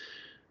guys.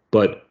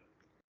 But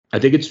I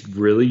think it's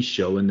really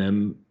showing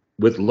them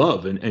with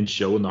love and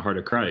showing the heart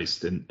of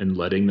Christ and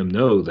letting them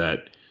know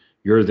that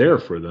you're there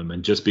for them.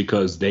 And just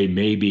because they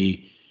may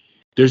be,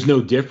 there's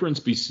no difference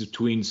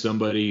between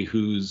somebody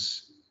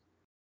who's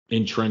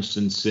entrenched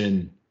in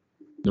sin,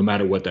 no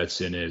matter what that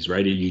sin is,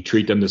 right? You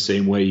treat them the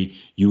same way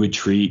you would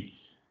treat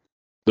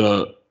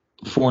the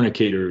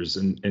fornicators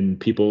and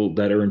people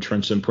that are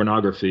entrenched in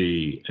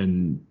pornography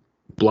and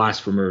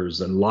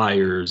blasphemers and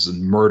liars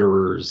and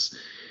murderers,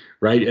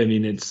 right? I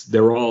mean,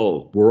 we're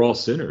all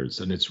sinners,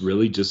 and it's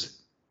really just,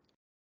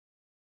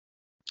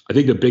 I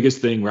think the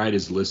biggest thing, right,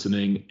 is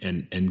listening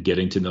and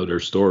getting to know their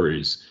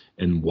stories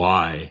and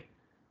why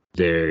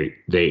they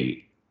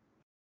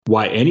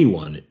why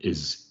anyone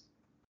is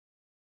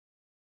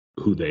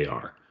who they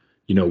are.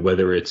 You know,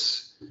 whether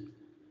it's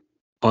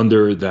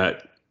under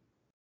the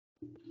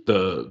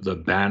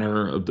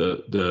banner of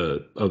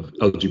the of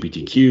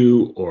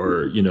LGBTQ,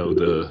 or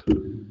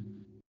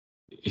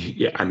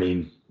yeah, I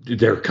mean,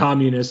 they're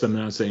communists. I'm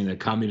not saying that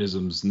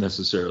communism's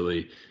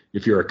necessarily,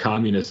 if you're a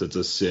communist, it's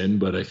a sin,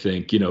 but I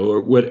think, or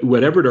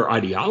whatever their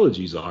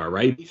ideologies are,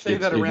 right? You say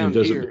that around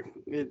here,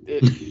 it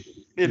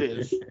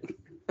is.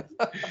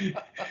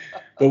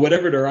 But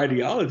whatever their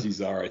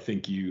ideologies are, I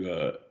think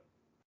you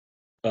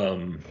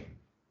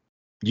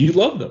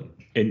love them,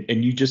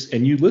 and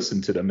you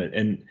listen to them,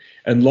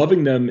 and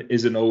loving them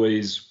isn't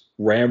always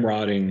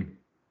ramrodding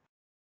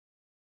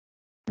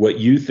what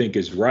you think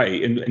is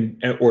right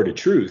and or the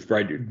truth,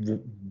 right?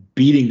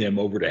 Beating them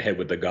over the head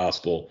with the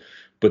gospel.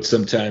 But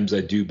sometimes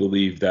I do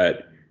believe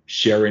that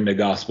sharing the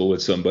gospel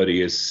with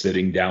somebody is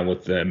sitting down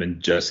with them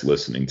and just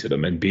listening to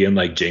them and being,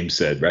 like James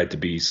said, right, to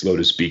be slow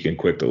to speak and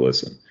quick to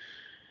listen.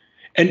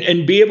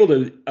 And be able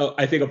to,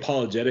 I think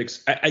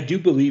apologetics, I do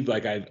believe,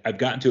 like, I've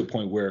gotten to a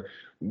point where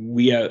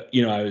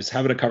I was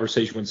having a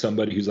conversation with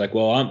somebody who's like,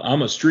 well,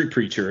 I'm a street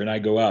preacher, and I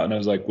go out, and I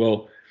was like,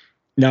 well,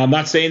 now I'm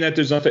not saying that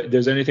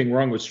there's anything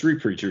wrong with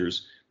street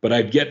preachers, but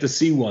I've yet to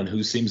see one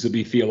who seems to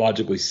be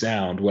theologically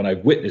sound when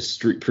I've witnessed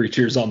street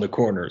preachers on the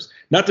corners.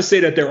 Not to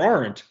say that there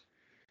aren't,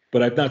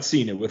 but I've not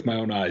seen it with my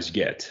own eyes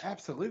yet.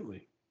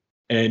 Absolutely.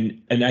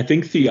 And I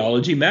think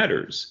theology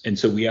matters, and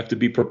so we have to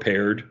be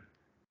prepared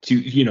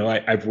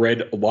to, I've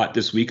read a lot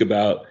this week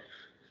about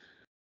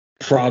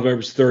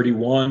Proverbs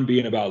 31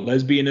 being about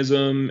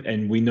lesbianism,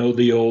 and we know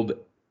the old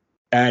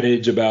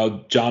adage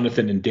about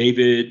Jonathan and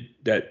David,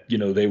 that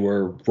they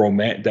were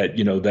romantic,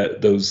 that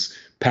those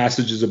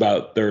passages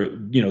about their,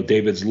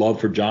 David's love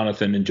for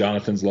Jonathan and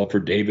Jonathan's love for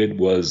David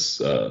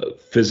was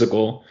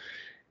physical,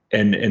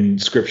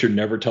 and Scripture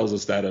never tells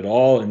us that at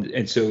all,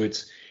 and so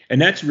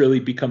that's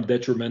really become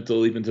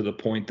detrimental, even to the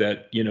point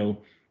that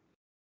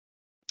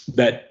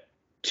that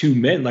two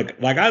men,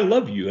 like I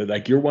love you,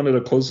 like you're one of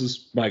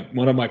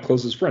my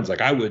closest friends,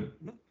 like I would.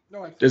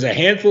 There's a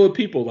handful of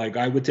people, like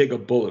I would take a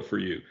bullet for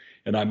you,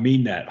 and I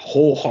mean that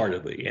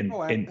wholeheartedly,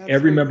 and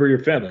every member of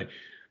your family.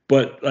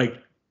 But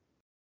like,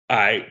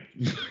 I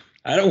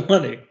don't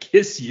want to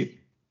kiss you.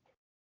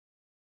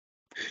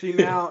 See,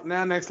 now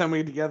next time we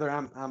get together,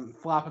 I'm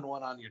flopping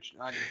one on your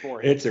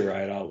forehead. It's all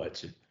right, I'll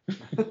let you.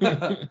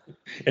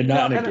 And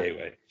not in a gay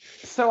way.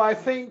 So I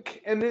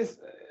think, and this,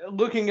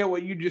 looking at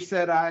what you just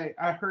said, I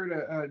heard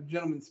a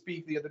gentleman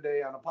speak the other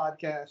day on a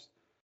podcast.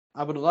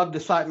 I would love to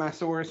cite my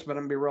source, but I'm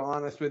going to be real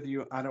honest with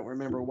you. I don't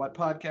remember what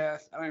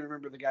podcast. I don't even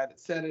remember the guy that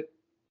said it.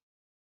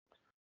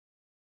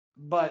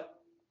 But,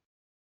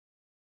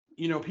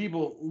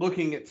 people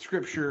looking at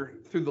Scripture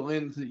through the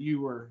lens that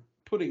you were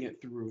putting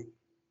it through,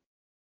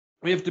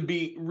 we have to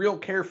be real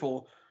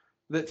careful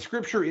that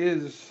Scripture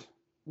is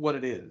what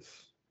it is,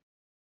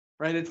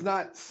 right? It's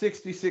not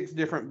 66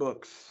 different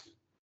books.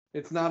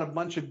 It's not a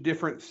bunch of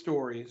different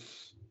stories.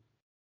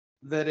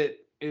 That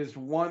it is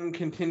one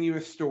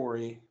continuous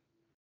story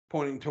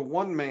pointing to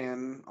one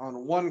man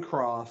on one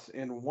cross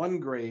in one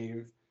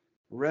grave,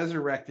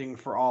 resurrecting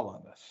for all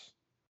of us,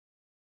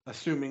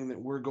 assuming that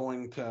we're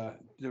going to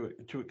do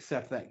it, to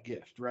accept that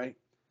gift, right?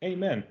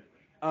 Amen.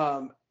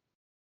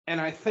 And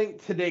I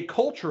think today,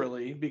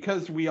 culturally,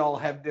 because we all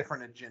have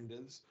different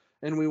agendas,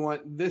 and we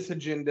want this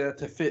agenda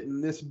to fit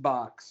in this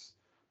box,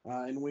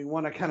 and we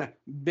want to kind of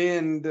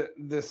bend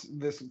this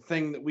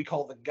thing that we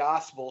call the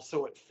gospel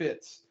so it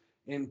fits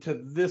into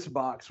this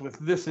box with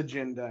this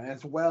agenda,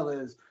 as well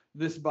as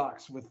this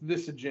box with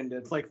this agenda.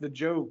 It's like the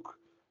joke,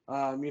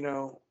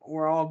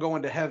 we're all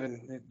going to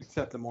heaven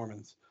except the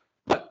Mormons,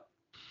 but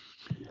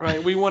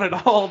right, we want it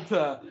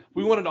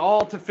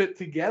all to fit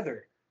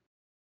together.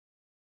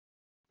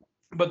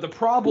 But the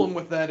problem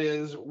with that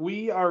is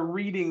we are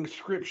reading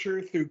Scripture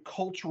through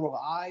cultural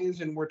eyes,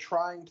 and we're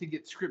trying to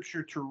get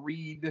Scripture to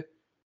read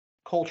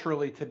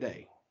culturally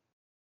today.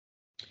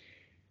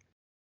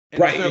 And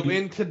right. So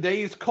in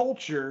today's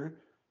culture,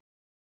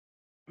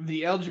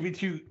 the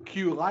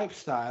LGBTQ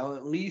lifestyle,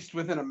 at least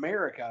within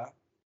America,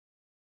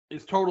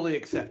 is totally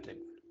accepted.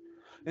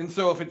 And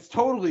so if it's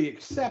totally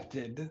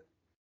accepted,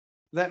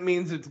 that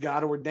means it's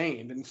God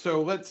ordained. And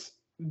so let's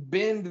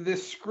bend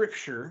this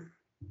Scripture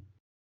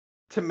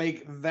to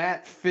make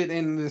that fit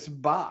in this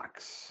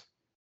box.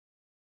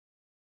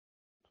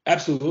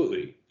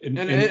 Absolutely.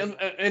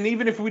 And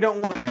even if we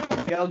don't want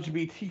the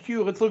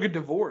LGBTQ, let's look at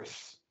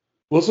divorce.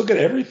 Let's look at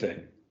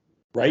everything,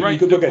 right? You Right,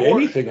 could look at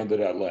divorce. anything under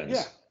that Yeah,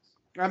 lens.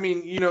 I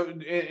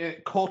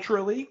mean,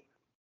 culturally,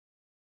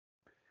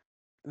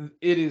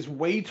 it is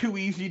way too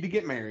easy to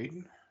get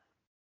married,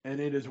 and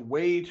it is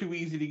way too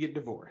easy to get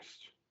divorced.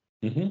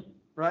 Hmm.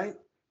 Right?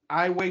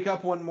 I wake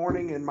up one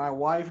morning and my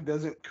wife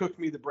doesn't cook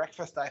me the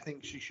breakfast I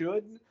think she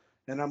should,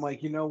 and I'm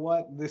like, you know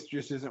what? This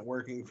just isn't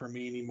working for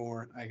me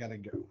anymore. I gotta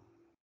go.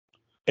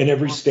 And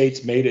every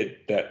state's made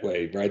it that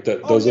way, right?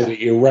 Oh Those are yeah.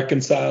 the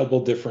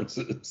irreconcilable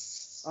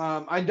differences.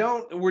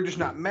 We're just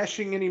not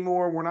meshing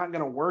anymore. We're not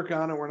going to work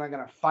on it. We're not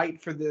going to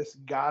fight for this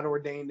God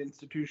ordained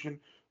institution.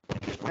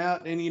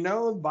 And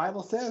the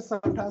Bible says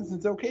sometimes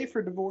it's okay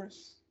for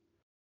divorce.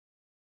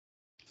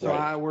 So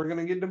Right. we're going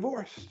to get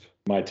divorced.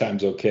 My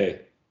time's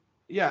okay.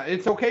 Yeah,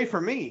 it's okay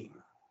for me.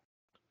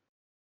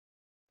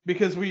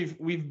 Because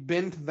we've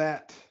been to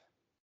that.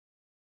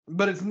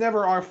 But it's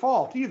never our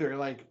fault either.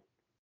 Like,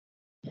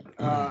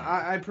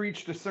 I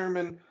preached a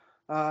sermon,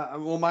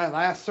 my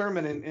last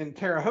sermon in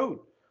Terre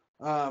Haute.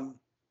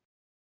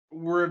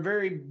 We're a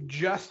very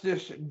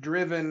justice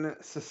driven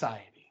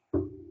society,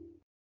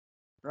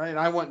 right?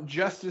 I want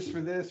justice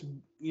for this,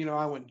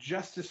 I want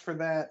justice for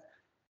that,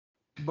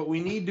 but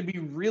we need to be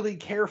really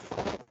careful.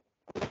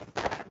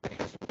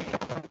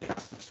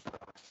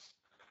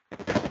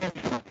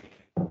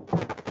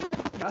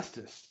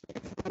 Justice.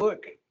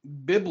 Look,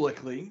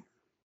 biblically,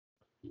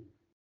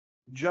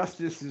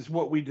 justice is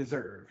what we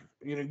deserve,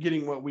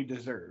 getting what we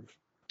deserve.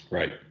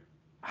 Right.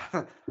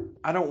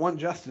 I don't want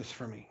justice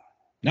for me.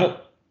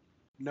 No.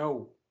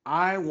 No,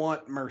 I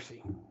want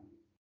mercy.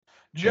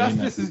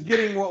 Justice is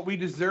getting what we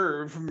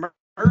deserve.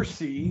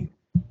 Mercy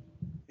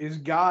is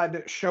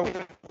God showing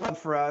love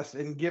for us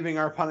and giving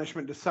our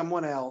punishment to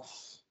someone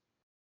else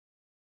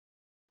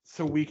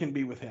so we can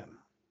be with him.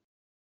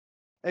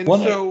 And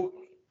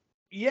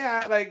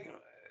like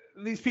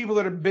these people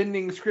that are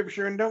bending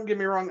scripture, and don't get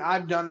me wrong,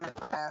 I've done it in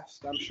the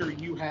past. I'm sure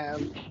you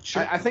have.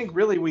 Sure. I think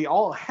really we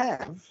all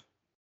have.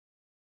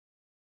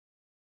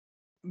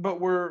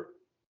 But we're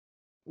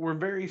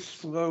very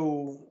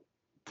slow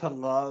to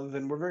love,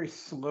 and we're very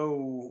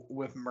slow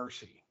with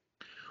mercy.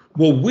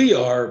 Well, we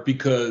are,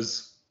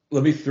 because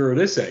let me throw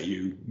this at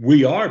you.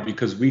 We are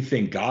because we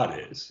think God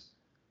is.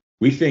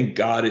 We think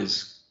God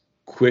is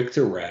quick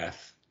to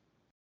wrath,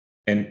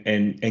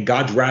 and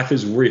God's wrath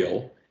is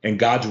real, and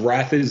God's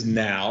wrath is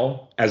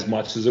now as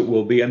much as it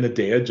will be on the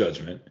day of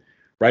judgment,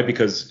 right?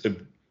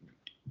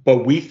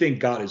 But we think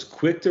God is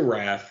quick to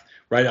wrath,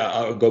 right?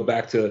 I'll go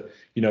back to,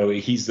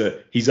 he's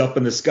up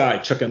in the sky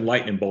chucking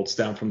lightning bolts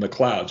down from the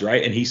clouds,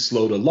 right? And he's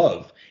slow to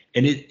love,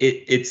 and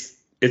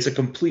it's a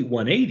complete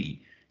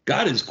 180.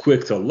 God is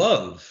quick to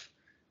love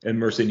and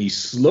mercy, and he's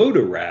slow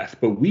to wrath.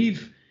 But we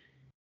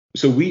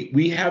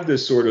have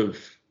this sort of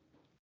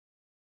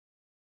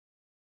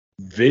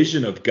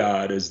vision of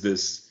God as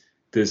this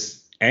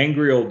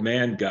angry old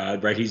man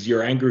God, right? He's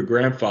your angry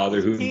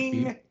grandfather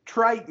King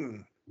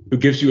Triton, who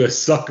gives you a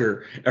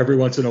sucker every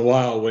once in a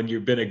while when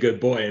you've been a good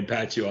boy and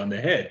pats you on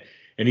the head.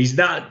 And he's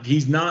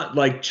not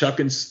like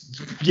chucking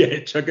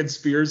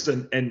spears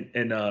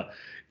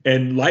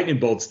and lightning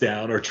bolts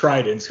down, or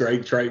tridents,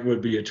 right? Triton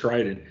would be a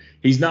trident.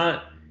 He's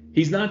not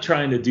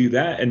trying to do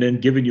that and then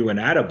giving you an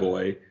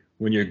attaboy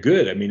when you're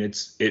good. I mean,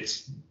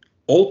 it's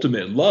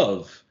ultimate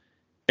love.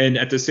 And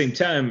at the same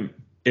time,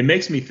 it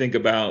makes me think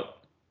about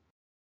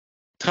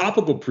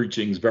topical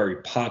preaching is very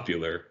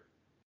popular,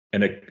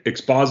 and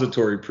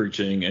expository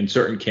preaching in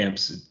certain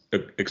camps,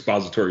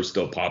 expository is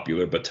still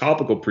popular, but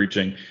topical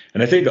preaching,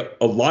 and I think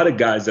a lot of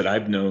guys that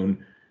I've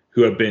known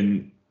who have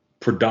been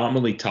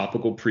predominantly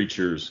topical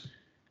preachers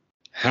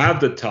have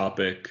the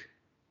topic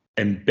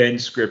and bend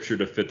scripture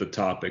to fit the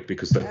topic,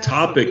 because the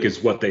topic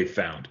is what they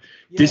found.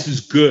 Yes. This is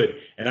good,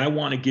 and I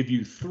want to give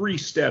you 3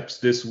 steps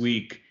this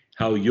week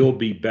how you'll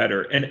be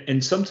better.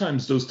 And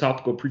sometimes those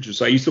topical preachers,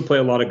 so I used to play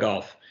a lot of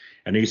golf,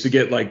 and I used to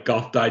get like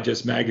Golf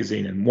Digest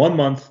magazine, and 1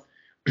 month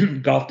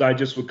Golf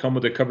Digest would come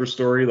with a cover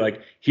story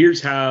like,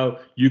 here's how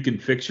you can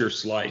fix your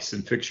slice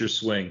and fix your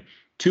swing.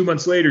 2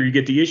 months later, you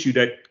get the issue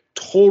that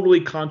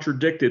totally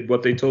contradicted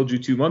what they told you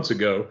 2 months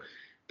ago,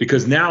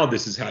 because now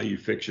this is how you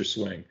fix your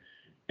swing.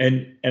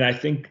 And I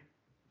think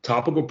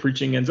topical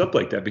preaching ends up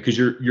like that, because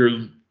you're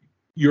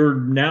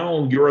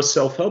a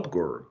self-help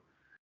guru.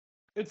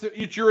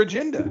 It's your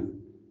agenda.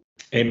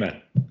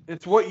 Amen.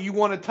 It's what you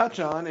want to touch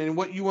on and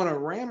what you want to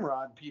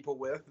ramrod people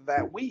with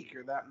that week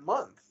or that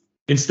month.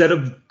 Instead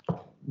of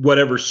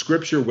whatever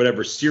scripture,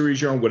 whatever series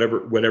you're on,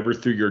 whatever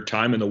through your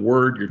time in the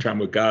Word, your time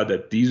with God,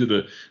 that these are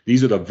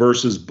the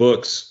verses,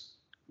 books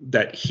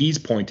that He's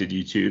pointed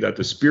you to, that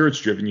the Spirit's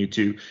driven you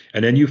to,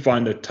 and then you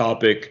find the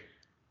topic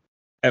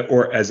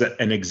or as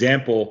an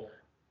example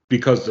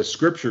because the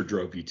Scripture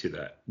drove you to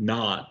that,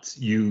 not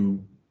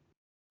you.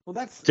 Well,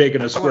 that's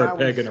taking a square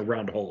peg in a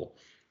round hole.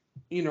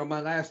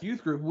 My last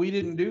youth group, we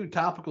didn't do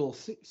topical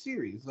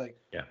series. Like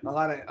a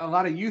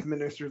lot of youth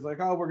ministers, like,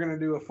 oh, we're going to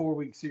do a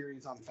 4-week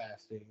series on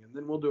fasting, and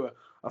then we'll do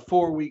a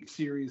 4-week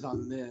series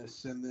on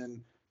this, and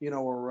then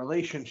a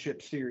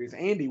relationship series.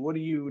 Andy, what are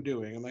you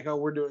doing? I'm like, oh,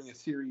 we're doing a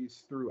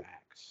series through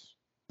Acts.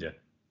 Yeah.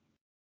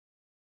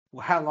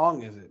 Well, how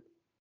long is it?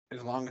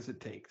 As long as it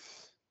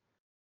takes.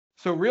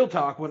 So real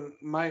talk, when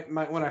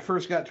when I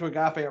first got to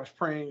Agape, I was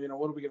praying,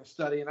 what are we going to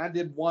study? And I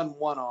did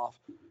one-off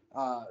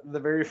the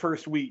very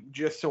first week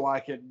just so I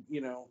could,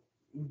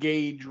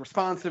 gauge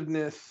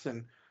responsiveness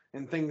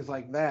and things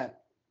like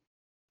that.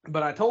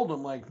 But I told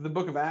them, like, the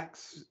book of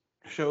Acts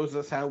shows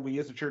us how we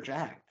as a church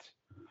act.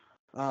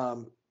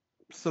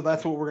 So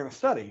that's what we're going to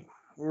study.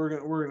 We're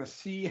going to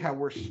see how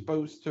we're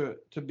supposed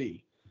to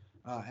be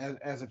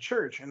as a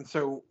church. And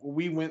so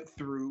we went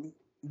through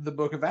the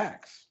book of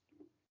Acts.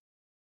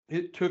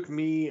 It took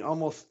me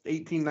almost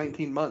 18,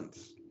 19 months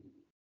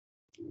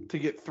to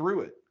get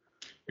through it.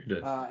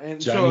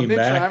 And so Johnny eventually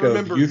Mack I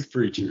remember of youth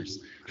preachers.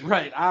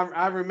 Right.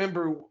 I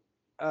remember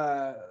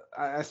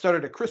I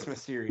started a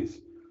Christmas series.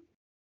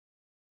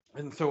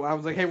 And so I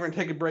was like, hey, we're going to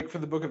take a break for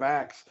the book of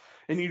Acts.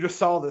 And you just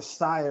saw this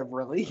sigh of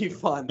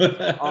relief on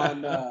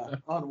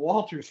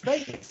Walter's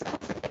face.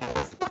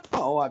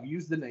 Oh, I've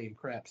used the name.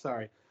 Crap.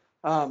 Sorry.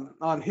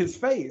 On his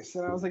face.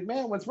 And I was like,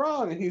 man, what's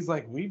wrong? And he's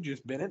like, we've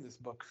just been in this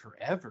book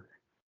forever.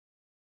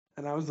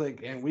 And I was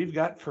like, and we've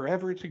got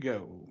forever to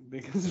go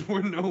because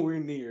we're nowhere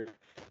near.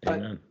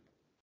 But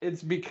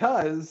it's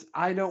because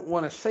I don't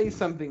want to say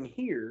something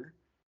here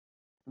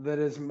that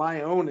is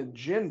my own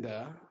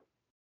agenda.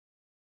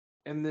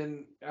 And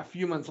then a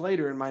few months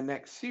later in my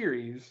next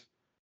series,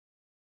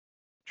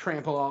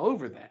 trample all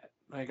over that.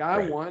 Like,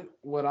 I want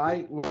what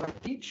I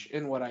teach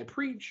and what I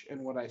preach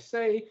and what I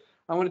say,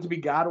 I want it to be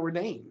God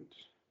ordained.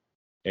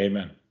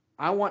 Amen.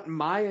 I want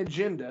my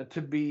agenda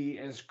to be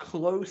as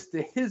close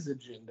to his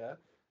agenda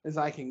as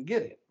I can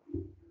get it.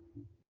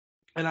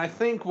 And I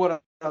think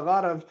what a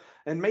lot of,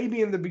 and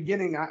maybe in the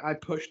beginning I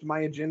pushed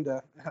my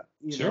agenda,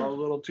 a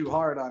little too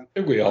hard on. I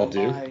think we all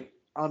do.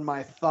 On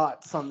my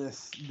thoughts on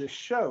this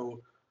show.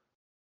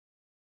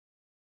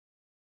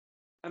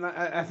 And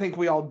I think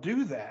we all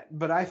do that.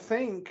 But I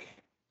think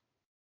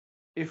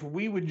if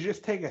we would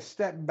just take a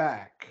step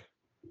back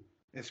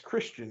as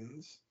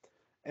Christians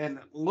and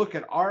look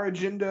at our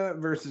agenda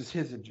versus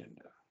his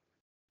agenda,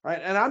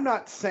 right? And I'm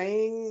not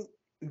saying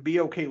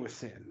be okay with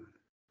sin.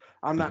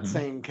 I'm not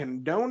saying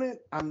condone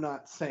it. I'm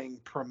not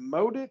saying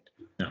promote it.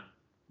 No.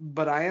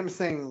 But I am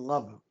saying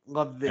love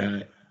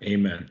them.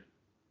 Amen.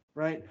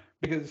 Right?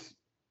 Because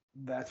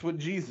that's what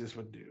Jesus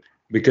would do.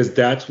 Because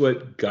that's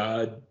what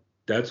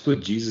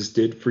Jesus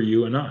did for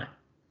you and I.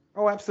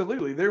 Oh,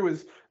 absolutely. There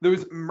was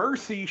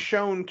mercy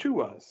shown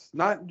to us,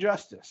 not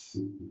justice.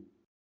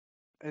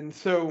 And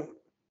so,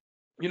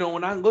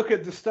 when I look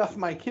at the stuff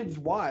my kids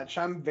watch,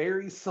 I'm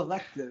very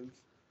selective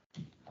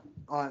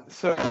on.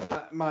 So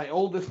my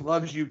oldest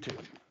loves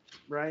YouTube,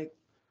 right?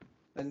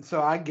 And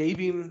so I gave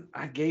him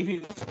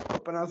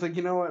scope, and I was like,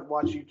 you know what,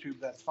 watch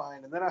YouTube, that's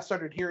fine. And then I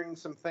started hearing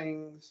some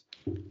things.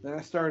 Then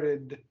I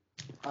started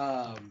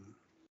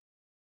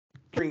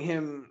hearing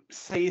him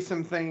say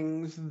some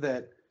things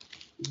that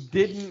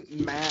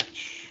didn't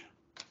match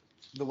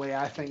the way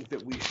I think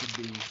that we should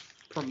be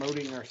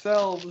promoting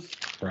ourselves,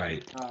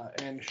 right?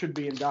 And should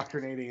be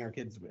indoctrinating our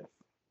kids with.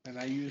 And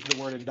I use the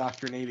word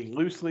indoctrinating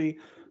loosely,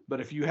 but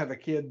if you have a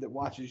kid that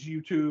watches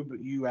YouTube,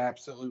 you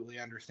absolutely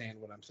understand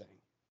what I'm saying.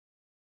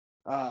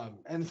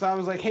 And so I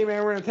was like, hey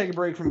man, we're gonna take a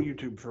break from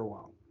YouTube for a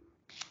while.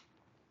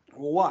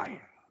 Well, why?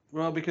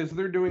 Well, because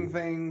they're doing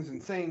things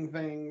and saying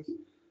things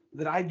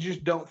that I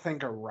just don't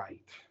think are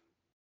right.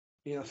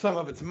 Some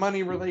of it's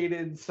money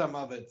related, some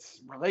of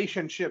it's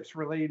relationships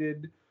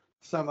related,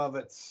 some of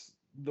it's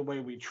the way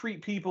we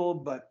treat people,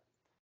 but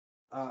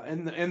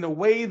and the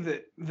way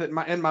that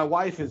my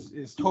wife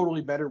is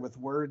totally better with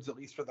words, at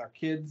least with our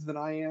kids, than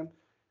I am.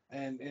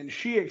 And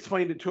she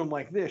explained it to him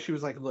like this. She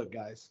was like, look,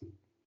 guys,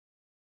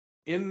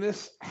 in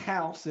this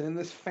house and in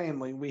this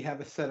family, we have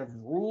a set of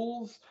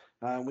rules,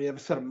 we have a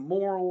set of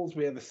morals,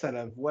 we have a set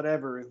of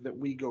whatever that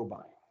we go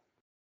by.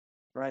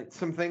 Right?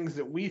 Some things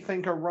that we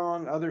think are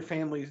wrong, other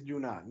families do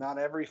not. Not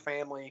every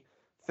family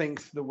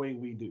thinks the way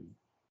we do.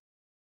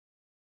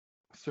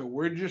 So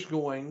we're just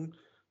going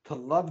to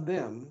love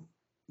them,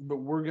 but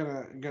we're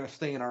gonna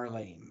stay in our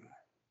lane.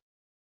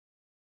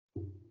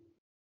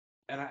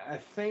 And I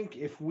think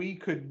if we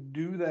could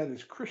do that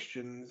as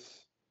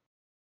Christians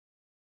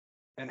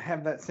and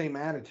have that same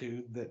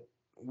attitude that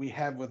we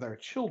have with our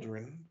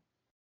children,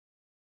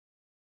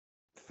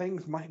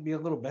 things might be a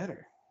little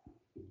better.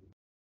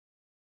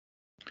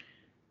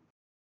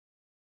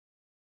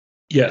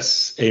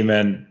 Yes,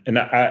 amen. And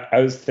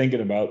I was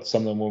thinking about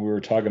something when we were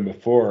talking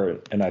before,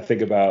 and I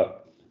think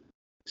about,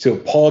 so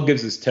Paul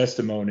gives his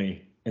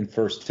testimony in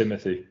 1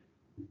 Timothy.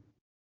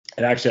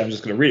 And actually, I'm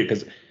just going to read it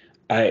because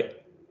I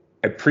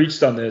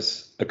preached on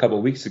this a couple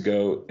of weeks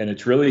ago, and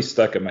it's really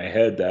stuck in my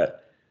head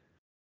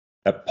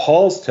that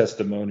Paul's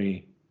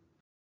testimony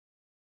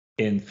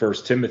in 1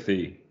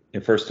 Timothy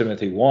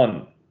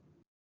 1,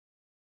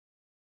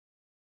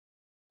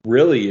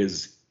 really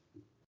is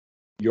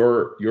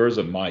yours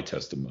and my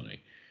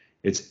testimony.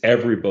 It's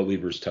every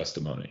believer's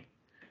testimony.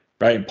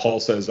 Right? And Paul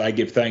says, I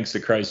give thanks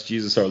to Christ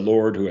Jesus our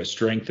Lord, who has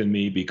strengthened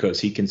me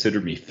because he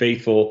considered me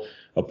faithful,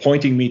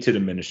 appointing me to the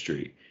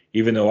ministry,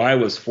 even though I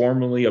was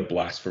formerly a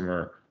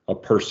blasphemer, a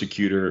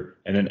persecutor,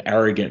 and an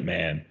arrogant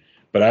man.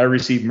 But I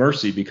received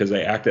mercy because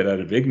I acted out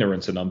of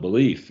ignorance and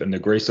unbelief, and the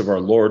grace of our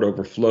Lord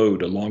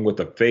overflowed along with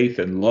the faith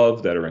and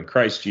love that are in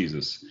Christ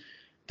Jesus.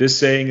 This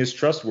saying is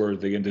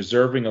trustworthy and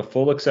deserving of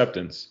full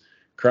acceptance.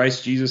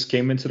 Christ Jesus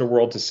came into the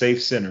world to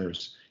save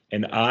sinners,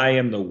 and I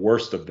am the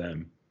worst of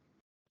them.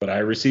 But I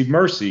received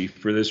mercy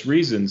for this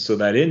reason, so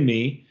that in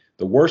me,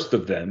 the worst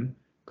of them,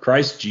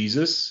 Christ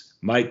Jesus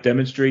might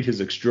demonstrate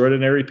his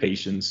extraordinary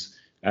patience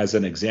as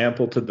an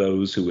example to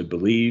those who would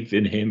believe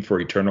in him for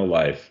eternal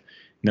life.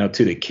 Now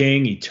to the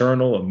King,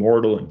 eternal,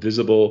 immortal,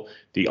 invisible,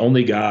 the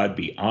only God,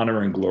 be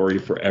honor and glory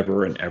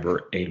forever and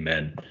ever.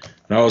 Amen.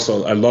 And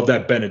I love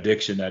that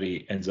benediction that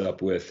he ends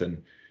up with.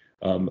 And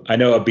I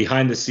know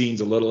behind the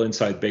scenes, a little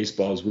inside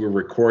baseball, is we were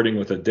recording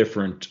with a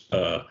different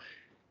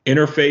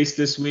interface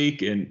this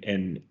week,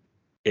 and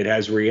it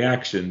has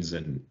reactions,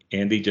 and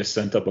Andy just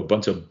sent up a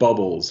bunch of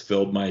bubbles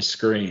filled my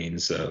screen.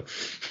 So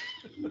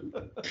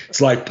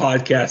it's like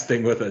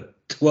podcasting with a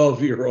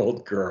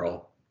 12-year-old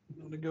girl.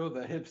 I'm gonna go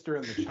the hipster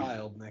and the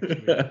child next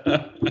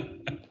week.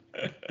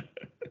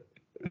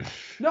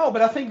 No,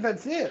 but I think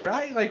that's it,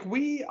 right? Like,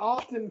 we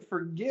often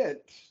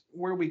forget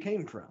where we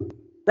came from.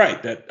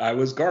 Right, that I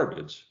was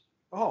garbage.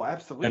 Oh,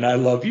 absolutely. And I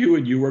love you,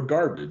 and you were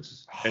garbage.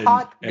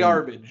 Hot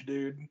garbage,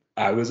 dude.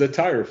 I was a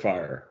tire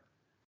fire.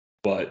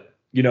 But,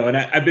 and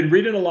I've been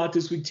reading a lot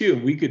this week too,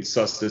 and we could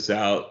suss this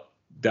out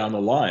down the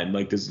line.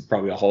 Like, this is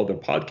probably a whole other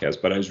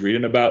podcast, but I was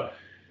reading about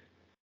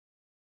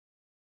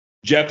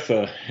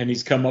Jephthah, and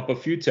he's come up a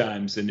few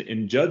times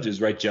in Judges,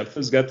 right?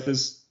 Jephthah's got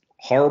this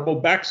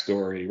horrible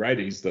backstory, right?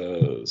 He's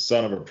the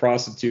son of a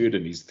prostitute,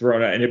 and he's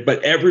thrown out.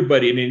 But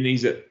everybody, and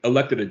he's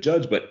elected a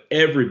judge, but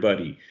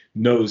everybody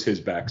knows his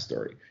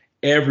backstory.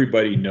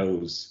 Everybody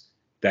knows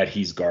that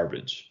he's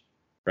garbage,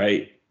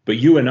 right? But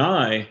you and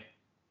I,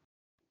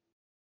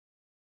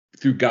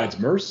 through God's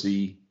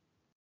mercy,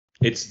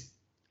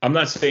 I'm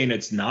not saying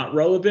it's not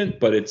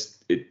relevant, but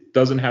it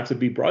doesn't have to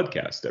be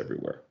broadcast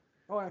everywhere.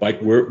 Oh,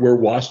 like we're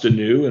washed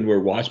anew, and we're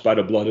washed by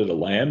the blood of the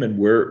Lamb, and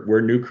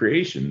we're new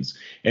creations,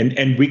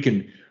 and we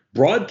can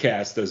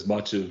broadcast as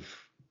much of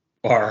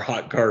our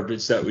hot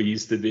garbage that we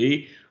used to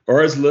be,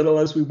 or as little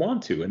as we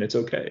want to, and it's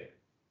okay.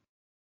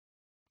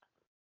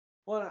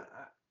 Well,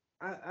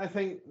 I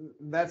think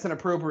that's an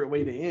appropriate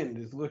way to end,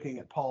 is looking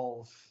at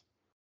Paul's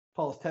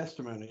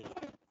testimony.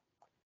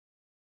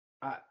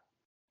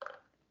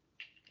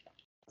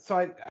 So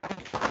I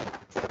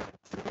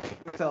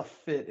myself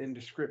fit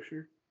into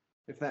Scripture,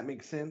 if that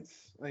makes sense.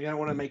 Like, I don't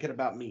want to make it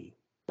about me.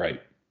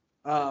 Right.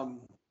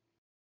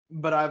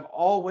 But I've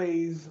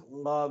always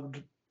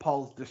loved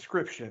Paul's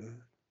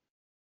description,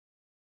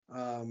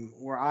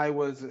 where I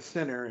was a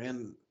sinner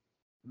and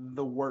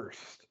the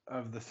worst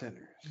of the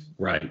sinners.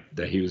 Right.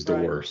 That he was the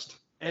worst.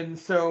 And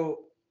so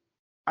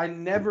I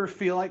never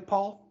feel like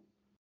Paul.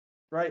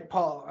 Right.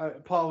 Paul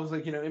was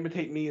like,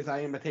 imitate me as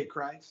I imitate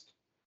Christ.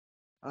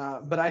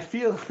 But I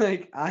feel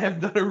like I have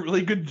done a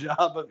really good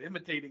job of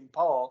imitating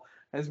Paul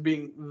as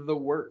being the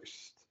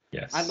worst.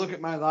 Yes. I look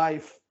at my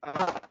life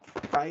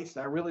Christ.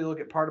 I really look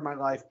at part of my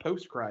life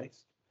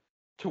post-Christ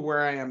to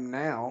where I am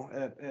now,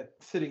 at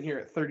sitting here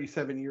at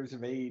 37 years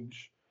of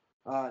age,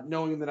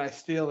 knowing that I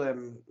still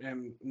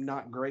am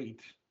not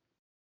great.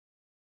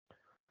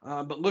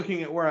 But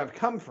looking at where I've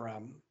come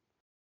from,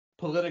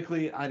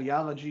 politically,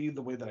 ideology,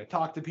 the way that I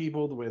talk to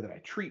people, the way that I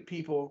treat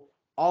people,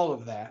 all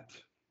of that.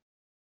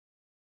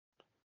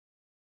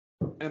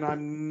 And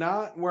I'm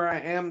not where I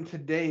am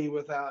today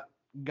without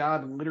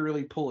God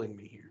literally pulling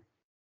me here.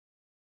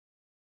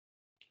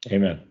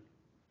 Amen.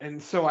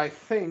 And so I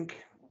think,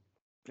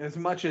 as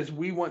much as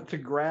we want to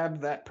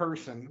grab that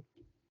person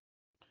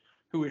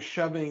who is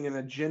shoving an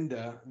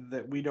agenda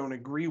that we don't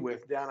agree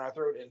with down our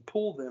throat and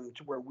pull them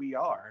to where we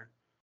are,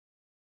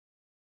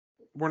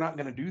 we're not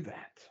going to do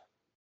that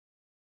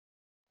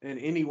in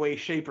any way,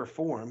 shape, or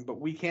form. But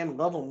we can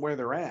love them where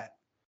they're at.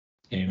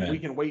 Amen. We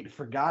can wait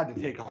for God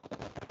to take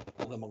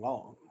them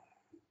along.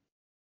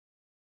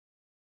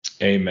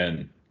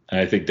 Amen. And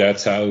I think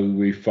that's how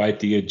we fight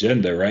the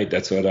agenda, right?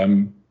 That's what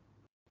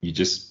you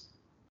just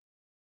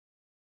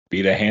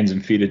be the hands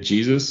and feet of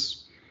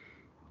Jesus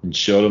and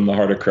show them the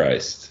heart of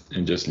Christ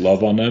and just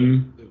love on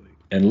them. Absolutely.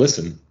 And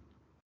listen.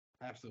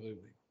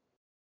 Absolutely.